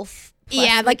elf.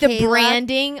 Yeah, like the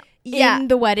branding in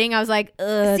the wedding. I was like,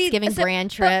 ugh, it's giving brand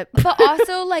trip. But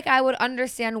also like I would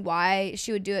understand why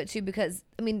she would do it too, because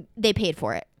I mean, they paid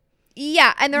for it.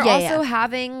 Yeah. And they're also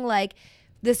having like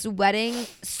this wedding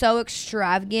so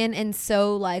extravagant and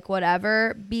so like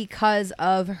whatever because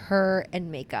of her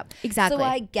and makeup. Exactly. So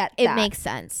I get that. It makes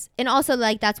sense. And also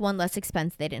like that's one less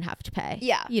expense they didn't have to pay.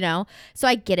 Yeah. You know? So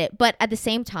I get it. But at the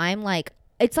same time, like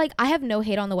it's like I have no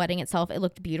hate on the wedding itself. It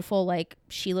looked beautiful. Like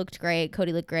she looked great.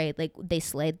 Cody looked great. Like they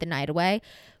slayed the night away.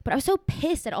 But I was so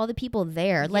pissed at all the people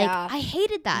there. Like I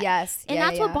hated that. Yes. And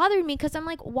that's what bothered me because I'm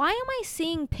like, why am I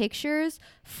seeing pictures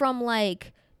from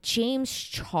like James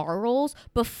Charles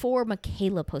before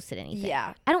Michaela posted anything?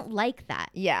 Yeah. I don't like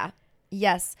that. Yeah.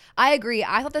 Yes. I agree.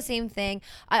 I thought the same thing.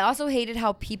 I also hated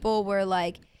how people were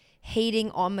like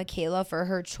hating on Michaela for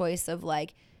her choice of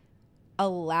like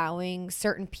allowing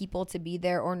certain people to be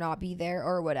there or not be there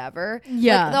or whatever.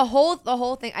 Yeah. Like, the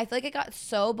whole thing. I feel like it got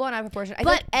so blown out of proportion. I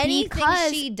feel like anything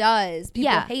she does,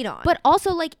 people hate on. But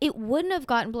also like it wouldn't have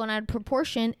gotten blown out of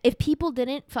proportion if people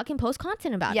didn't fucking post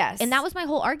content about it. And that was my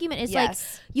whole argument is like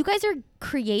you guys are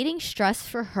creating stress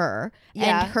for her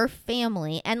and her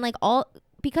family and like all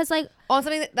because like on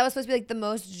something that was supposed to be like the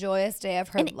most joyous day of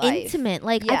her and life. Intimate.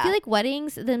 Like I feel like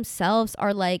weddings themselves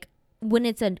are like when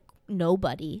it's a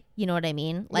nobody, you know what I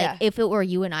mean? Like if it were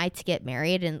you and I to get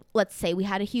married and let's say we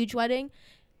had a huge wedding,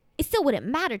 it still wouldn't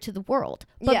matter to the world.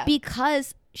 But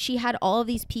because she had all of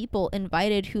these people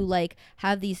invited who like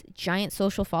have these giant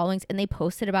social followings and they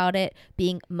posted about it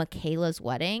being Michaela's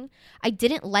wedding, I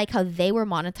didn't like how they were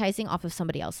monetizing off of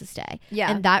somebody else's day.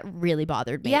 Yeah. And that really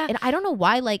bothered me. Yeah. And I don't know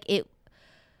why, like it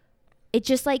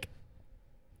just like,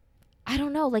 I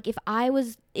don't know, like if I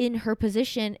was in her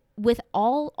position with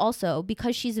also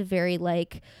because she's a very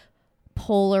like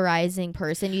polarizing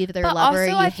person, you either love her or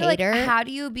you hate her. How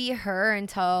do you be her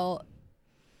until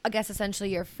I guess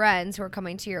essentially your friends who are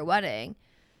coming to your wedding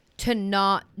to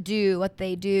not do what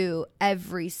they do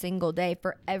every single day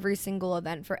for every single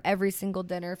event, for every single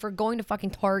dinner, for going to fucking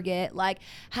Target? Like,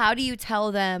 how do you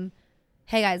tell them,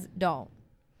 hey guys, don't?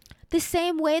 The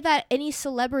same way that any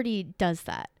celebrity does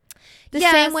that. The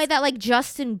same way that like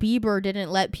Justin Bieber didn't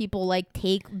let people like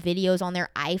take videos on their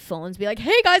iPhones, be like,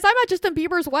 hey guys, I'm at Justin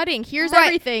Bieber's wedding. Here's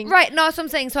everything. Right. No, that's what I'm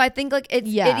saying. So I think like it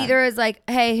either is like,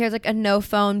 hey, here's like a no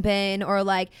phone bin, or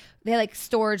like they like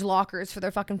storage lockers for their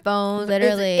fucking phones.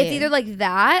 Literally. It's either like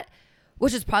that,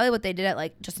 which is probably what they did at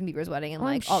like Justin Bieber's wedding and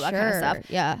like all that kind of stuff.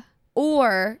 Yeah.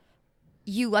 Or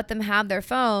you let them have their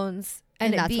phones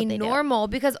and it be normal.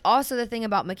 Because also the thing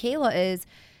about Michaela is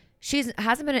she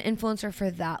hasn't been an influencer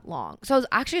for that long. So I was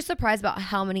actually surprised about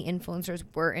how many influencers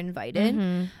were invited.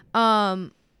 Mm-hmm.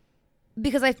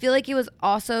 Because I feel like it was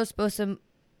also supposed to,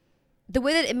 the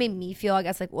way that it made me feel, I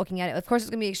guess, like looking at it, of course it's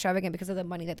going to be extravagant because of the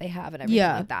money that they have and everything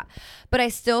like that. But I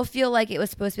still feel like it was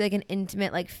supposed to be like an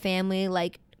intimate, like family,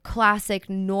 like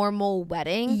classic normal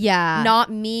wedding. Yeah.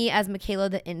 Not me as Michaela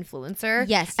the influencer.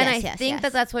 Yes. And I think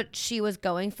that that's what she was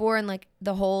going for, and like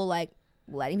the whole like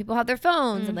letting people have their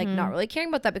phones and like not really caring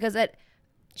about that, because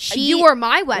you were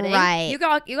my wedding, right? You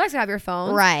guys can have your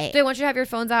phones, right? Do I want you to have your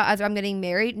phones out as I'm getting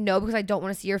married? No, because I don't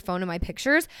want to see your phone in my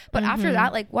pictures. But after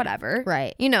that, like whatever,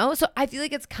 right? You know, so I feel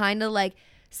like it's kind of like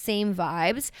same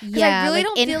vibes. Yeah, I really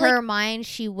don't. In her mind,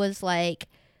 she was like,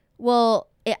 "Well,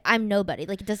 I'm nobody.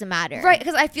 Like it doesn't matter," right?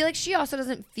 Because I feel like she also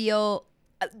doesn't feel,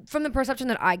 from the perception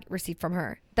that I received from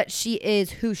her, that she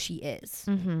is who she is.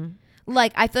 Mm-hmm.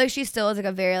 Like I feel like she still is like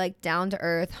a very like down to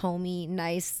earth, homey,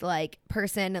 nice like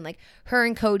person, and like her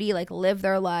and Cody like live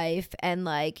their life, and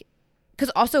like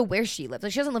because also where she lives,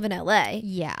 like she doesn't live in LA.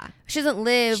 Yeah, she doesn't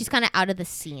live. She's kind of out of the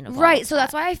scene of right. So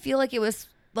that's why I feel like it was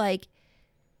like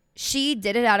she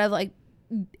did it out of like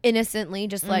innocently,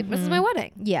 just like this is my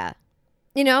wedding. Yeah,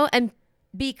 you know, and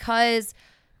because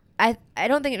I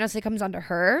don't think it necessarily comes down to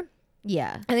her.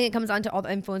 Yeah, I think it comes down to all the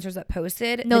influencers that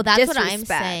posted. No, that's what I'm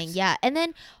saying. Yeah. And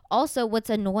then also what's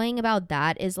annoying about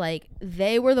that is like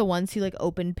they were the ones who like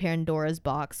opened Pandora's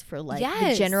box for like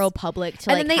the general public to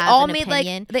like have an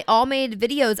opinion. They all made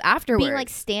videos afterwards being like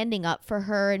standing up for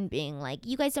her and being like,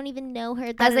 you guys don't even know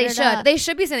her. As they should. They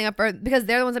should be standing up for her because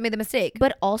they're the ones that made the mistake.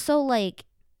 But also like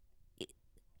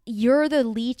you're the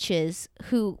leeches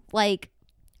who like,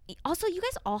 also you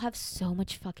guys all have so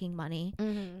much fucking money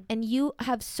and you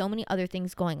have so many other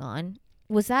things going on.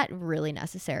 Was that really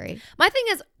necessary? My thing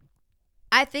is,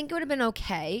 I think it would have been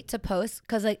okay to post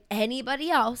because like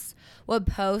anybody else would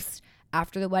post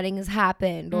after the wedding has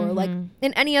happened or like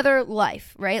in any other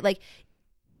life, right? Like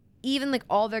even like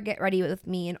all their get ready with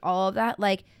me and all of that,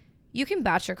 like you can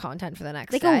batch your content for the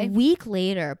next day. Like a week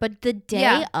later, but the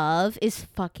day of is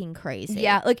fucking crazy.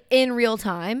 Yeah, like in real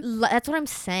time. That's what I'm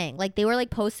saying. Like they were like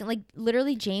posting, like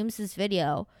literally James's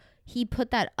video, he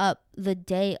put that up the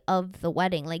day of the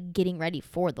wedding, like getting ready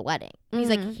for the wedding. He's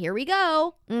like, here we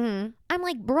go. I'm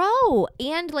like, bro.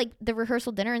 And like the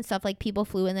rehearsal dinner and stuff, like people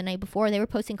flew in the night before. They were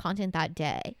posting content that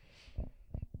day.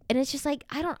 And it's just like,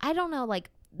 I don't know. Like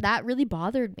that really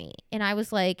bothered me. And I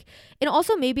was like, and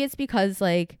also maybe it's because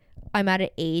like I'm at an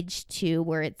age too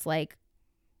where it's like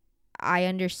I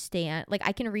understand, like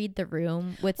I can read the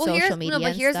room with social media. No,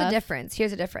 but here's the difference.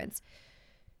 Here's the difference.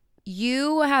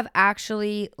 You have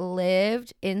actually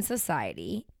lived in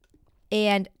society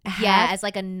and as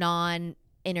like a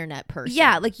non-internet person.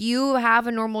 Yeah, like you have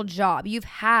a normal job. You've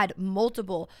had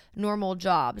multiple normal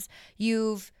jobs.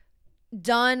 You've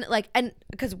done like, and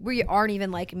because we aren't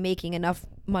even like making enough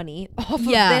money off of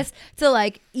this to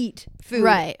like eat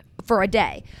food for a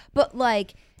day, but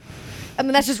like I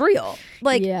mean that's just real.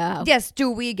 Like yes, do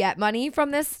we get money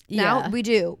from this now? We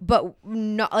do, but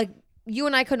not like you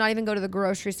and I could not even go to the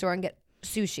grocery store and get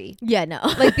sushi. No,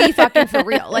 like be fucking for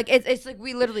real. Like it's like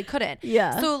we literally couldn't.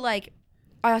 So like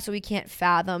also we can't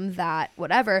fathom that,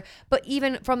 whatever. But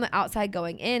even from the outside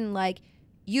going in, like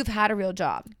you've had a real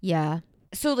job.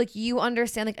 so like you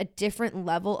understand like a different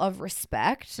level of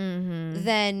respect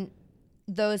than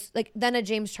those like than a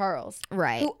James Charles,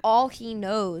 right? Who all he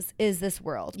knows is this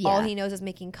world. Yeah. All he knows is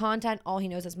making content. All he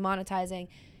knows is monetizing.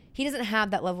 He doesn't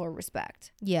have that level of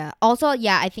respect. Yeah. Also,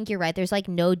 yeah, I think you're right. There's like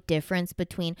no difference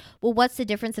between, well, what's the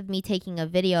difference of me taking a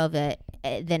video of it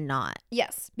than not?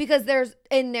 Yes, because there's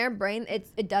in their brain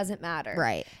it doesn't matter.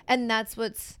 Right. And that's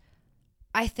what's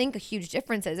I think a huge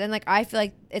difference is. And like I feel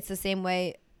like it's the same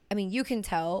way. I mean, you can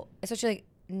tell, especially like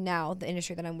now the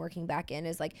industry that I'm working back in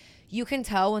is like you can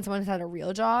tell when someone's had a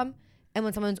real job and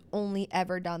when someone's only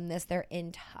ever done this their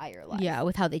entire life. Yeah,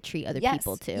 with how they treat other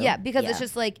people too. Yeah, because it's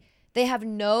just like they have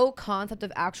no concept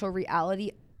of actual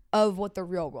reality of what the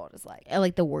real world is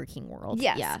like the working world.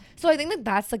 Yes. Yeah. So I think that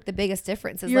that's like the biggest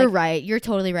difference. Is You're like, right. You're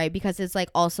totally right, because it's like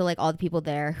also like all the people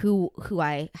there who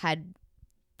I had.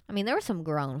 I mean, there were some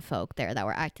grown folk there that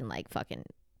were acting like fucking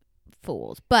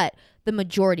fools, but the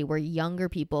majority were younger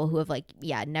people who have like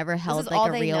never held like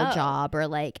a real job, or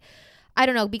like I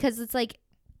don't know, because it's like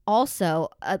also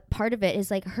a part of it is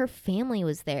like her family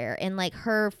was there and like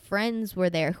her friends were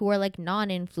there who are like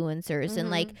non-influencers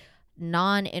and like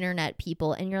non-internet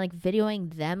people, and you're like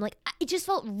videoing them. Like it just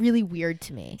felt really weird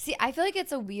to me. See, I feel like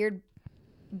it's a weird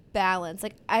balance.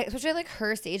 Like especially like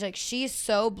her stage, like she's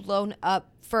so blown up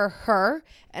for her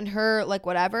and her like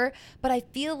whatever, but I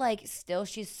feel like still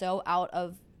she's so out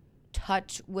of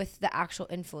touch with the actual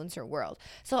influencer world.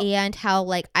 So and how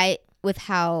like with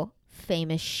how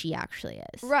famous she actually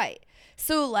is. Right.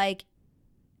 So like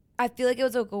I feel like it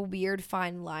was like a weird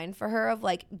fine line for her of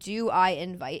like, do I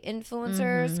invite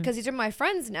influencers because these are my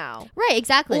friends now? Right,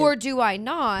 exactly. Or do I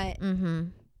not?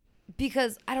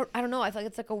 Because I don't know. I feel like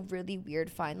it's like a really weird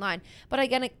fine line. But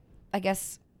again, I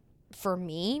guess for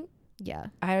me,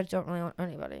 I don't really want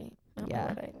anybody.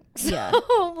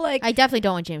 So, like, I definitely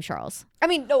don't want James Charles. I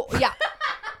mean, no, yeah.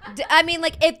 I mean,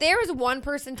 like, if there is one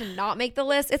person to not make the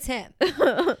list, it's him.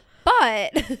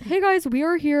 But hey guys, we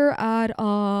are here at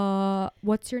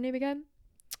what's your name again?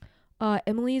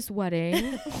 Emily's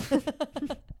wedding.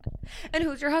 And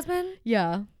who's your husband?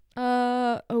 Yeah.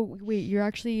 Oh wait, you're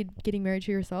actually getting married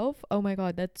to yourself? Oh my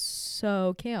god, that's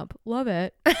so camp. Love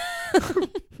it.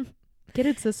 Get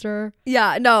it, sister.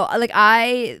 Yeah, no,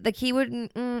 like he would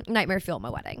nightmare fuel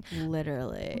my wedding.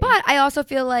 Literally. But I also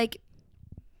feel like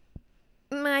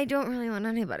I don't really want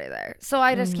anybody there. So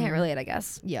I just can't relate, I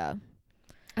guess. Yeah.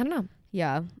 I don't know.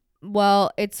 Yeah.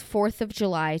 Well, it's 4th of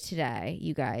July today,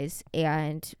 you guys,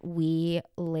 and we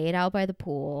laid out by the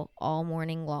pool all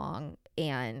morning long,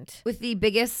 and with the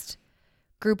biggest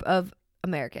group of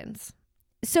Americans.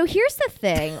 So here's the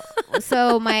thing.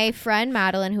 So my friend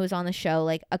Madeline, who was on the show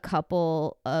like a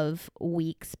couple of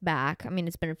weeks back, I mean,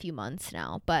 it's been a few months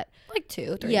now, but like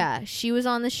 2, 3. Yeah, she was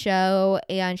on the show,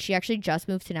 and she actually just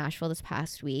moved to Nashville this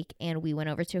past week, and we went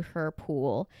over to her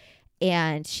pool.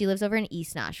 And she lives over in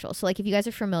East Nashville. So, like, if you guys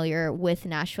are familiar with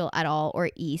Nashville at all,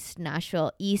 or East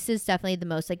Nashville, East is definitely the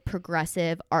most, like,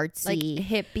 progressive, artsy. Like,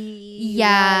 hippie.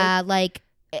 Yeah, like,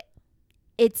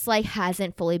 it's, like,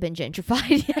 hasn't fully been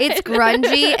gentrified yet. It's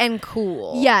grungy and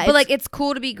cool. Yeah. But, like, it's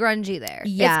cool to be grungy there.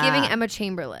 Yeah. It's giving Emma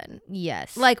Chamberlain.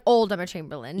 Yes. Like, old Emma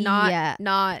Chamberlain.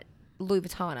 Not Louis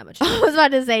Vuitton Emma Chamberlain. I was about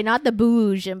to say, not the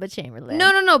bouge Emma Chamberlain.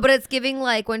 No, but it's giving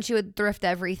like when she would thrift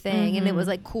everything and it was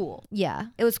like cool. Yeah.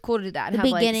 It was cool to do that and the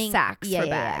have beginning, like sacks for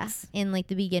bags. In like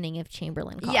the beginning of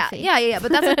Chamberlain coffee. Yeah.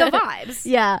 But that's like the vibes.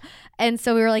 Yeah. And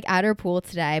so we were like at her pool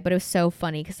today, but it was so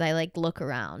funny because I like look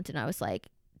around and I was like,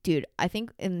 dude, I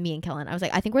think, and me and Kellen, I was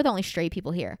like, I think we're the only straight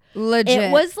people here. Legit.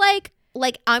 It was like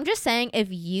I'm just saying, if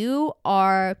you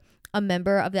are a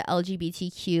member of the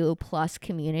LGBTQ plus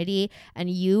community and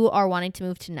you are wanting to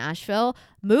move to Nashville,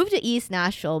 move to East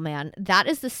Nashville, man. That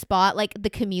is the spot. Like the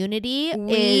community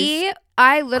is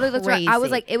I literally looked around. I was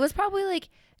crazy. like, it was probably like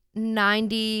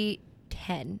 90-10.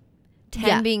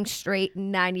 10 being straight,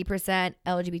 90%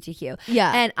 LGBTQ.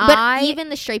 Yeah. And but even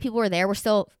the straight people were there, were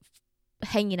still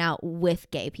hanging out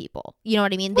with gay people. You know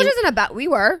what I mean? Which isn't about, we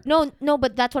were. No,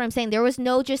 but that's what I'm saying. There was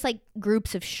no just like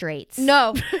groups of straights.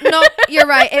 No, you're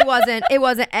right. It wasn't. It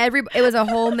was a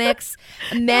whole mix.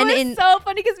 Men it was so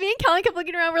funny because me and Kelly kept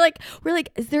looking around. We're like,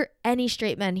 is there any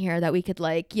straight men here that we could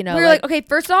like, you know? We were like, okay,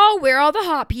 first of all, we're all the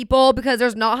hot people because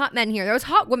there's not hot men here. There was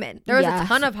hot women. There was a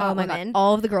ton of hot women. God.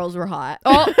 All of the girls were hot.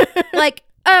 All like,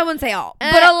 I wouldn't say all,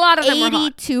 but a lot of them were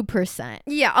hot. 82%.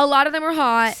 Yeah, a lot of them were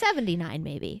hot. 79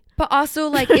 maybe. But also,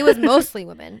 like, it was mostly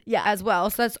women. Yeah. As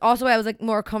well. So that's also why I was like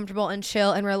more comfortable and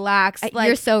chill and relaxed. Like,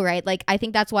 you're so right. Like, I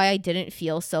think that's why I didn't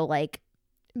feel so like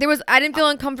I didn't feel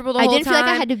uncomfortable the whole time. I didn't feel like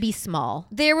I had to be small.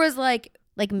 There was like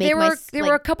like make there my were there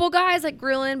were a couple guys like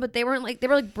grilling, but they weren't like they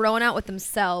were like broing out with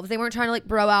themselves. They weren't trying to like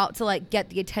bro out to like get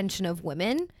the attention of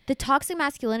women. the toxic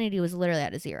masculinity was literally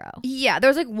at a 0. Yeah, there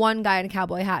was like one guy in a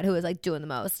cowboy hat who was like doing the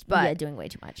most, but yeah, doing way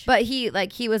too much. but he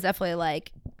was definitely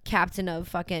like captain of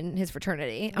fucking his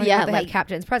fraternity. I don't Yeah, know if they like- have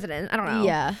captains, president. I don't know.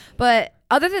 yeah, But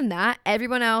other than that,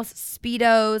 everyone else,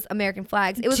 Speedos, American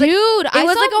flags. It was dude, like, I it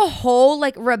was saw like a whole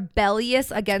like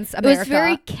rebellious against America. It was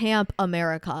very camp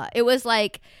America. It was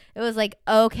like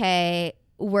okay,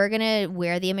 we're gonna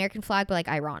wear the American flag, but like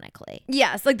ironically.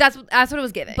 yes, like that's what it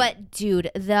was giving. But dude,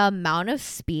 the amount of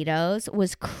Speedos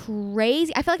was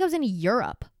crazy. I felt like I was in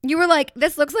Europe. you were like,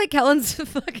 this looks like Kellen's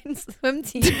fucking swim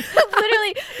team.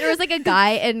 Literally, there was like a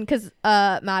guy, and because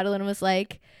Madeline was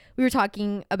like, we were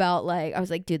talking about like, I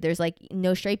was like, dude, there's like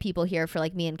no straight people here for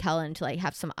like me and Kellen to like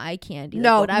have some eye candy, like,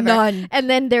 No, whatever. none. And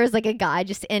then there was like a guy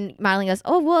just, and Madeline goes,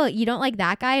 oh well, you don't like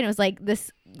that guy, and it was like this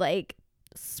like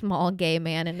small gay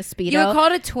man in a Speedo. You would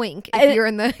call it a twink if And- you're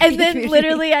in the And then community.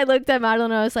 literally I looked at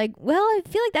Madeline and I was like, well, I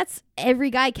feel like that's every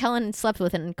guy Kellen slept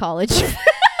with in college.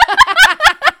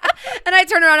 And I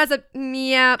turned around and I said,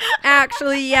 yep,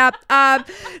 actually, yep.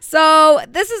 So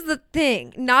this is the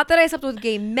thing. Not that I slept with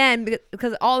gay men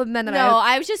because all the men that No,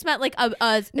 I was just meant like a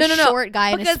No. short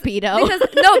guy in a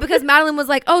Speedo. Because Madeline was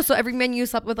like, oh, so every man you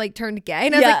slept with like turned gay.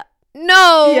 And I was Yeah. like,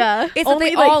 no. Yeah. It's Only,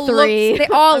 that they like, all 3. looked they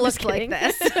all I'm just looked like kidding.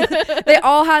 this. They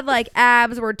all had like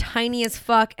abs, were tiny as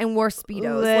fuck, and wore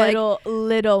Speedos.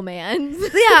 little man.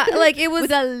 Yeah, like it was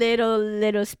With a little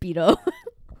Speedo.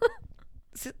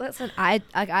 listen,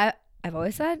 I've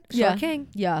always said short Yeah. king.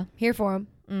 Yeah. Here for him.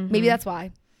 Mhm. Maybe that's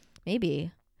why.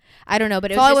 Maybe. I don't know,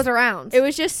 but it That's all I was was around. it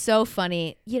was just so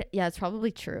funny. Yeah, it's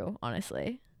probably true,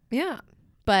 honestly. Yeah.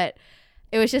 But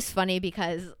it was just funny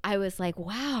because I was like,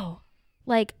 wow.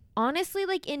 Like, honestly,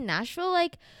 like in Nashville,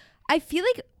 like I feel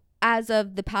like as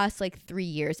of the past like 3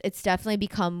 years, it's definitely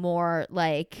become more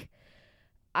like,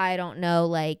 I don't know,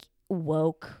 like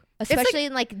woke. Especially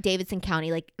in like Davidson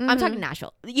County. Like I'm talking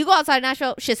Nashville. You go outside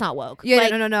Nashville, shit's not woke. Yeah,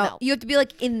 like, no. You have to be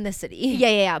like in the city.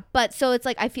 Yeah. But so it's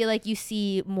like I feel like you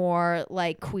see more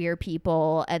like queer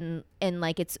people and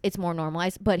like it's more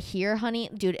normalized. But here, honey,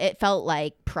 dude, it felt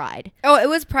like Pride. Oh, it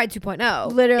was Pride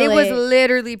 2.0. Literally. It was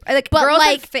literally like But, girls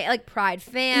like- like Pride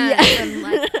fans Yeah. and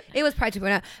like it was Pride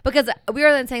 2.0 because we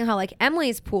were then saying how like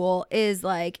Emily's pool is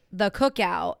like the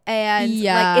cookout and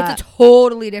Yeah. like it's a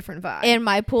totally different vibe. And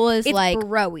my pool is it's like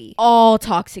bro-y. all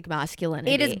toxic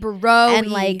masculinity. It is bro-y. And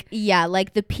like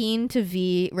like the peen to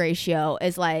V ratio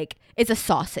is like it's a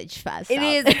sausage fest. It out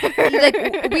is there.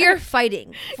 like we are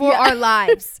fighting for our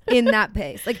lives in that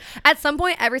pace. Like at some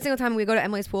point, every single time we go to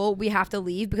Emily's pool, we have to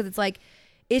leave because it's like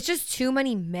it's just too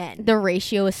many men. The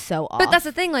ratio is so off. But that's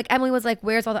the thing. Like Emily was like,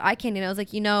 "Where's all the eye candy?" And I was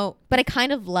like, but I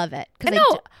kind of love it I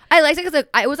know. I liked it because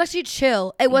like, it was actually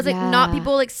chill. It was like not Yeah.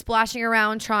 people like splashing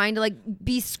around trying to like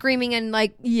be screaming and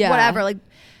like Yeah. whatever. Like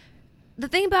the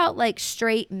thing about like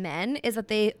straight men is that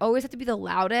they always have to be the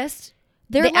loudest.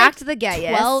 They're they like act the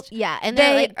gayest. 12, yeah, and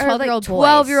they're like are 12-year-old boys.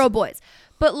 12-year-old boys.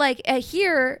 But like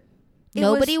here,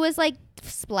 Nobody was like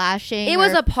splashing. It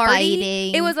was or a party.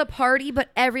 Fighting. It was a party, but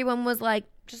everyone was like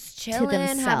just chilling, having a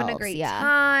themselves, great yeah.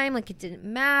 time. Like it didn't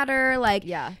matter. Like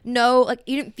Yeah. no, like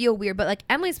you didn't feel weird. But like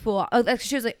Emily's pool,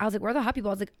 she was like, I was like, where are the hot people?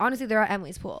 I was like, honestly, they're at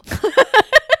Emily's pool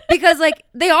because like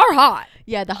they are hot.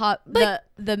 Yeah, the hot Like-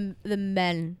 the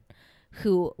men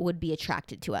who would be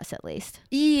attracted to us at least.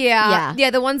 Yeah,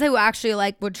 the ones who actually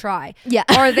like would try Yeah.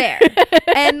 are there,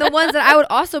 and the ones that I would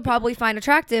also probably find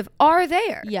attractive are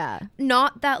there. Yeah.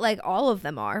 Not that like all of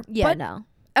them are. Yeah, but no.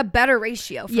 a better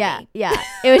ratio. For Yeah, me. yeah.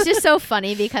 It was just so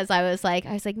funny because I was like,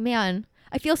 man,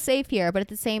 I feel safe here, but at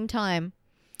the same time,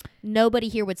 nobody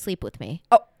here would sleep with me.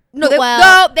 Oh. No,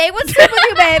 they would sleep with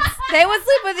you, babes. They would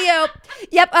sleep with you.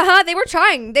 Yep, They were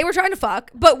trying. They were trying to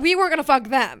fuck, but we weren't gonna fuck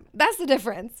them. That's the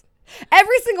difference.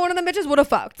 Every single one of them bitches would have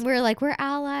fucked. We're like, we're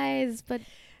allies, but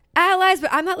Allies, but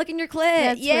I'm not licking your clit.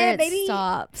 that's Yeah, where it baby.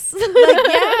 stops. Like,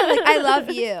 yeah, like I love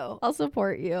you. I'll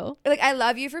support you. Like I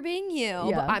love you for being you,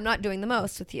 Yeah. but I'm not doing the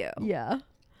most with you. Yeah.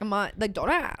 I'm not like don't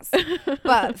ask.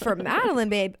 But for Madeline,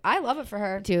 babe, I love it for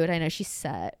her. Dude, I know she's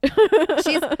set.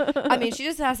 She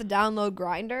just has to download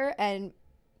Grindr and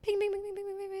ping, ping, ping, ping, ping,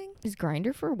 ping, ping. Is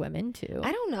Grindr for women too?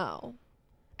 I don't know.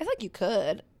 I feel like you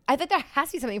could. I think there has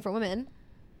to be something for women.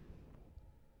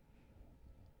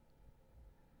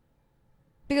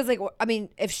 Because like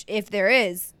if there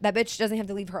is, that bitch doesn't have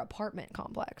to leave her apartment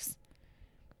complex.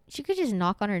 She could just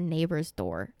knock on her neighbor's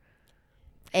door.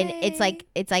 And it's like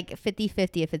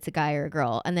 50-50 if it's a guy or a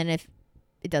girl. And then if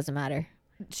it doesn't matter.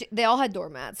 They all had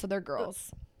doormats, so they're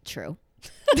girls. True.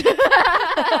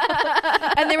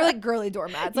 And they were like girly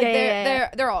doormats. Like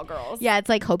they're all girls. Yeah, it's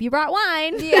like, hope you brought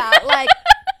wine. Yeah, like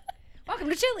welcome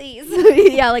to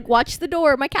Chili's. Yeah, like watch the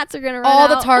door. My cats are gonna run All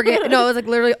the out. Target. No, it was like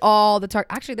literally all the Target.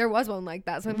 Actually, there was one like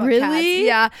that. Something about cats. Really?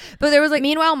 Yeah, but there was like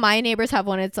Meanwhile, my neighbors have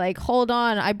one. It's like, hold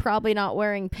on, I'm probably not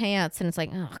wearing pants, and it's like,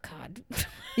 oh god,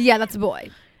 yeah, that's a boy.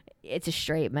 it's a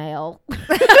straight male.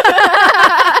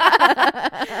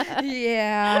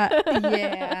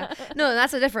 Yeah. No,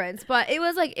 that's the difference. But it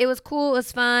was like, it was cool. It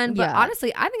was fun. But Yeah.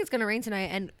 honestly, I think it's going to rain tonight.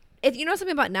 And if you know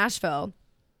something about Nashville,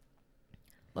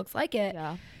 looks like it.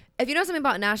 Yeah. If you know something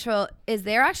about Nashville, is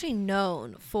they're actually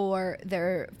known for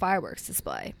their fireworks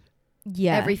display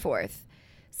Yeah. every 4th.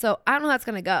 So I don't know how that's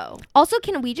going to go. Also,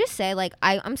 can we just say, like,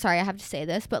 I'm sorry, I have to say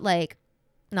this, but like,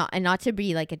 not to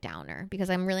be like a downer, because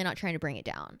I'm really not trying to bring it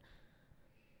down.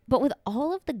 But with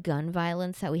all of the gun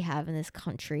violence that we have in this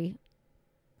country,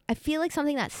 I feel like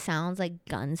something that sounds like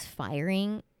guns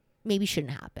firing maybe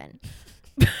shouldn't happen.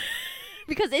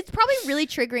 Because it's probably really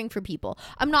triggering for people.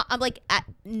 I'm like,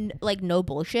 like, no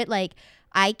bullshit. Like,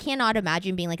 I cannot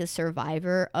imagine being like a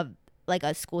survivor of like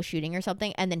a school shooting or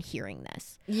something and then hearing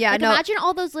this. Yeah, Like, no. imagine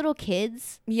all those little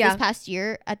kids Yeah. this past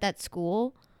year at that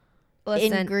school.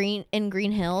 Listen, in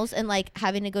Green Hills and like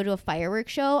having to go to a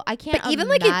fireworks show. I can't but even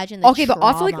like imagine the okay, but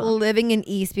also like trauma. living in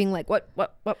East, being like, what?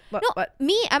 No,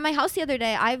 me at my house the other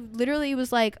day, I literally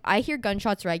was like, I hear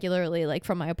gunshots regularly, like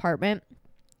from my apartment.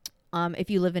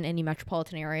 If you live in any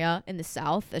metropolitan area in the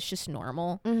South, that's just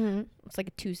normal. Mm-hmm. It's like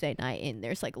a Tuesday night and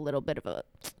there's like a little bit of a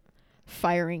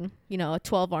firing, a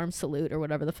 12-arm salute or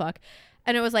whatever the fuck.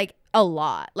 And it was like a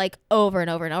lot, like over and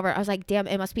over and over. I was like, damn,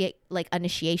 it must be like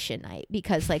initiation night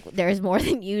because like there's more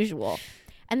than usual.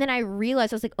 And then I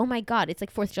realized, I was like, oh my God, it's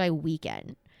like 4th of July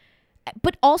weekend.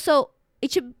 But also, I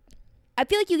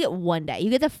feel like you get one day. You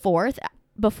get the 4th.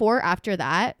 Before, after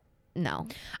that, no.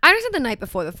 I understand the night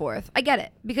before the 4th. I get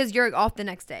it because you're off the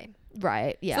next day.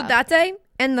 Right, yeah. So that day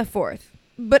and the 4th.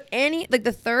 But any like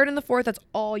the 3rd and the 4th, that's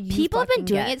all you. People have been fucking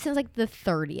doing get. it since like the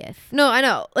 30th. No, I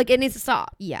know. Like it needs to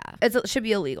stop. Yeah. It should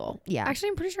be illegal. Yeah. Actually,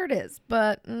 I'm pretty sure it is.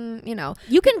 But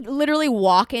You can literally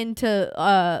walk into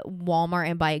Walmart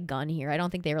and buy a gun here. I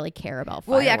don't think they really care about fireworks.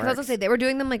 Well, yeah, because I was gonna say they were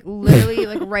doing them like literally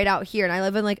like right out here, and I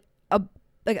live in like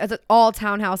all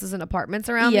townhouses and apartments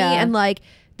around Yeah. me, and like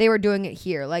they were doing it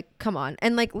here. Like, come on.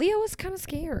 And like Leo was kind of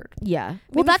scared. Yeah. Made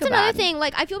Well, me that's feel another bad. thing.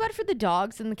 Like, I feel bad for the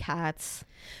dogs and the cats.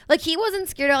 Like he wasn't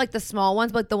scared of like the small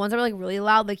ones, but like the ones that were like really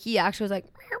loud. Like he actually was like,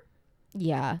 meow.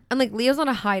 Yeah. And like Leo's not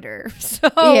a hider, so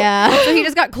Yeah. so he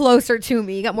just got closer to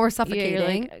me. He got more Yeah, suffocating. you're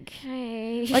like,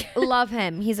 okay. Like love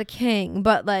him, he's a king,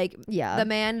 but like yeah. the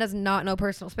man does not know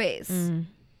personal space.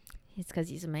 It's because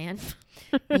he's a man.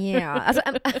 Yeah,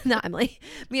 not Emily.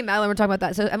 Me and Madeline were talking about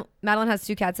that. So Madeline has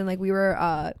 2 cats, and like we were,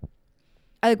 I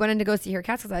like went in to go see her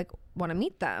cats because I like want to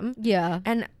meet them, Yeah.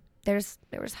 and they were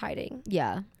just hiding,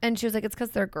 Yeah. and she was like, it's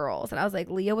because they're girls, and I was like,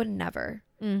 Leo would never.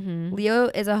 Mm-hmm. Leo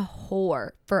is a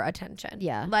whore for attention.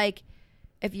 Yeah. Like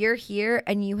if you're here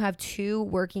and you have 2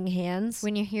 working hands,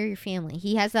 When you're here, your family.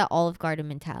 He has that Olive Garden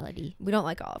mentality, we don't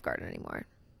like Olive Garden anymore.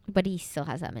 but he still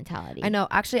has that mentality. I know.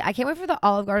 Actually, I can't wait for the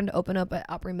Olive Garden to open up at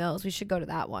Opry Mills. We should go to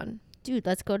that one. Dude,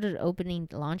 let's go to the opening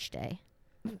launch day.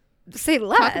 Say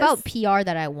less. Talk about PR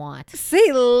that I want.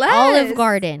 Say less. Olive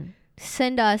Garden,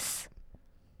 send us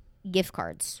gift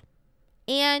cards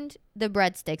and the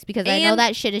breadsticks because I know And-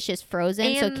 that shit is just frozen.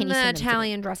 And So can you the send them to me?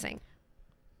 Italian dressing?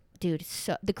 Dude?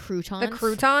 So the croutons. The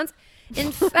croutons.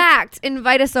 In fact,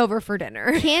 invite us over for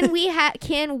dinner. Can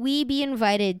we be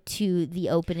invited to the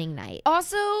opening night?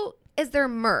 Also, is there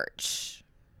merch?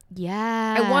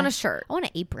 Yeah, I want a shirt. I want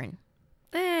an apron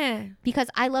Eh. because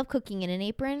I love cooking in an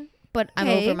apron, but I'm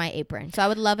Okay. over my apron. So I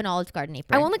would love an Olive Garden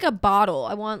apron. I want like a bottle.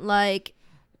 I want like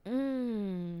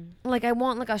Mm, I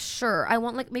want like a shirt. I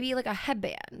want like maybe like a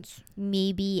headband.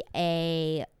 maybe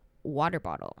a water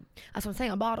bottle. That's what I'm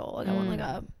saying. A bottle. Like I want like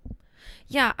a.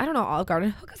 Yeah, I don't know. Olive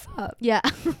Garden, hook us up. Yeah.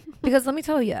 Because let me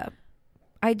tell you,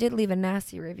 I did leave a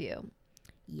nasty review.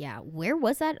 Yeah, where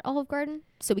was that Olive Garden?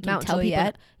 So we can Mount tell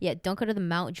Juliet. people. Yeah, don't go to the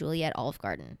Mount Juliet Olive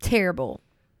Garden. Terrible.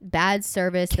 Bad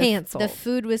service. Canceled. The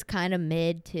food was kind of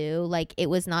mid too. Like it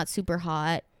was not super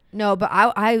hot. No, but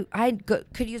I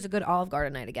could use a good Olive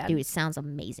Garden night again. Dude, it sounds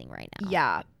amazing right now.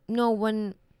 Yeah. No,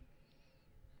 when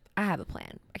I have a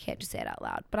plan. I can't just say it out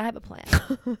loud, but I have a plan.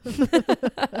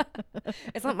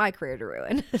 It's not my career to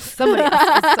ruin. Somebody else's,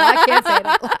 so I can't say it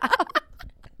out loud.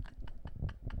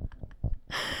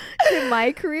 In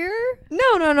my career?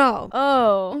 No.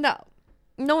 Oh. No.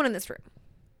 No one in this room.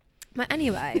 But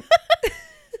anyway.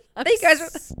 I'm You guys are-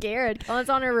 scared. Colin's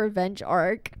on a revenge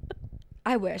arc.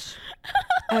 I wish.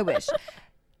 I wish.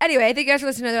 Anyway, thank you guys for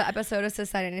listening to another episode of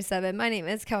Society 97. My name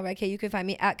is Kelly K. You can find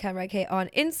me at Kelly K on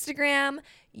Instagram,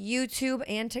 YouTube,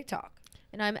 and TikTok.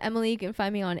 And I'm Emily. You can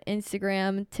find me on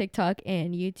Instagram, TikTok,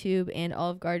 and YouTube, and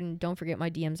Olive Garden. Don't forget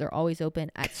my DMs are always open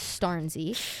at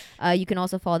Starnsy. You can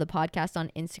also follow the podcast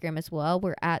on Instagram as well.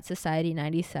 We're at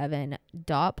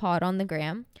society97.pod on the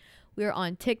gram. We're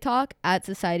on TikTok at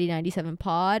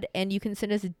society97pod, and you can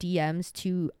send us DMs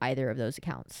to either of those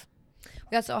accounts.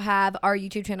 We also have our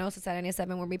YouTube channel, Society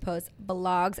 97, where we post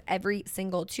vlogs every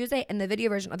single Tuesday and the video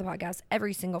version of the podcast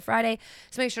every single Friday.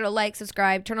 So make sure to like,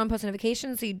 subscribe, turn on post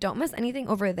notifications so you don't miss anything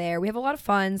over there. We have a lot of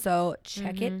fun, so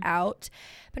check it out.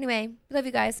 But anyway, we love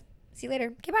you guys. See you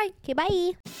later. Okay, bye. Okay,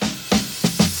 bye.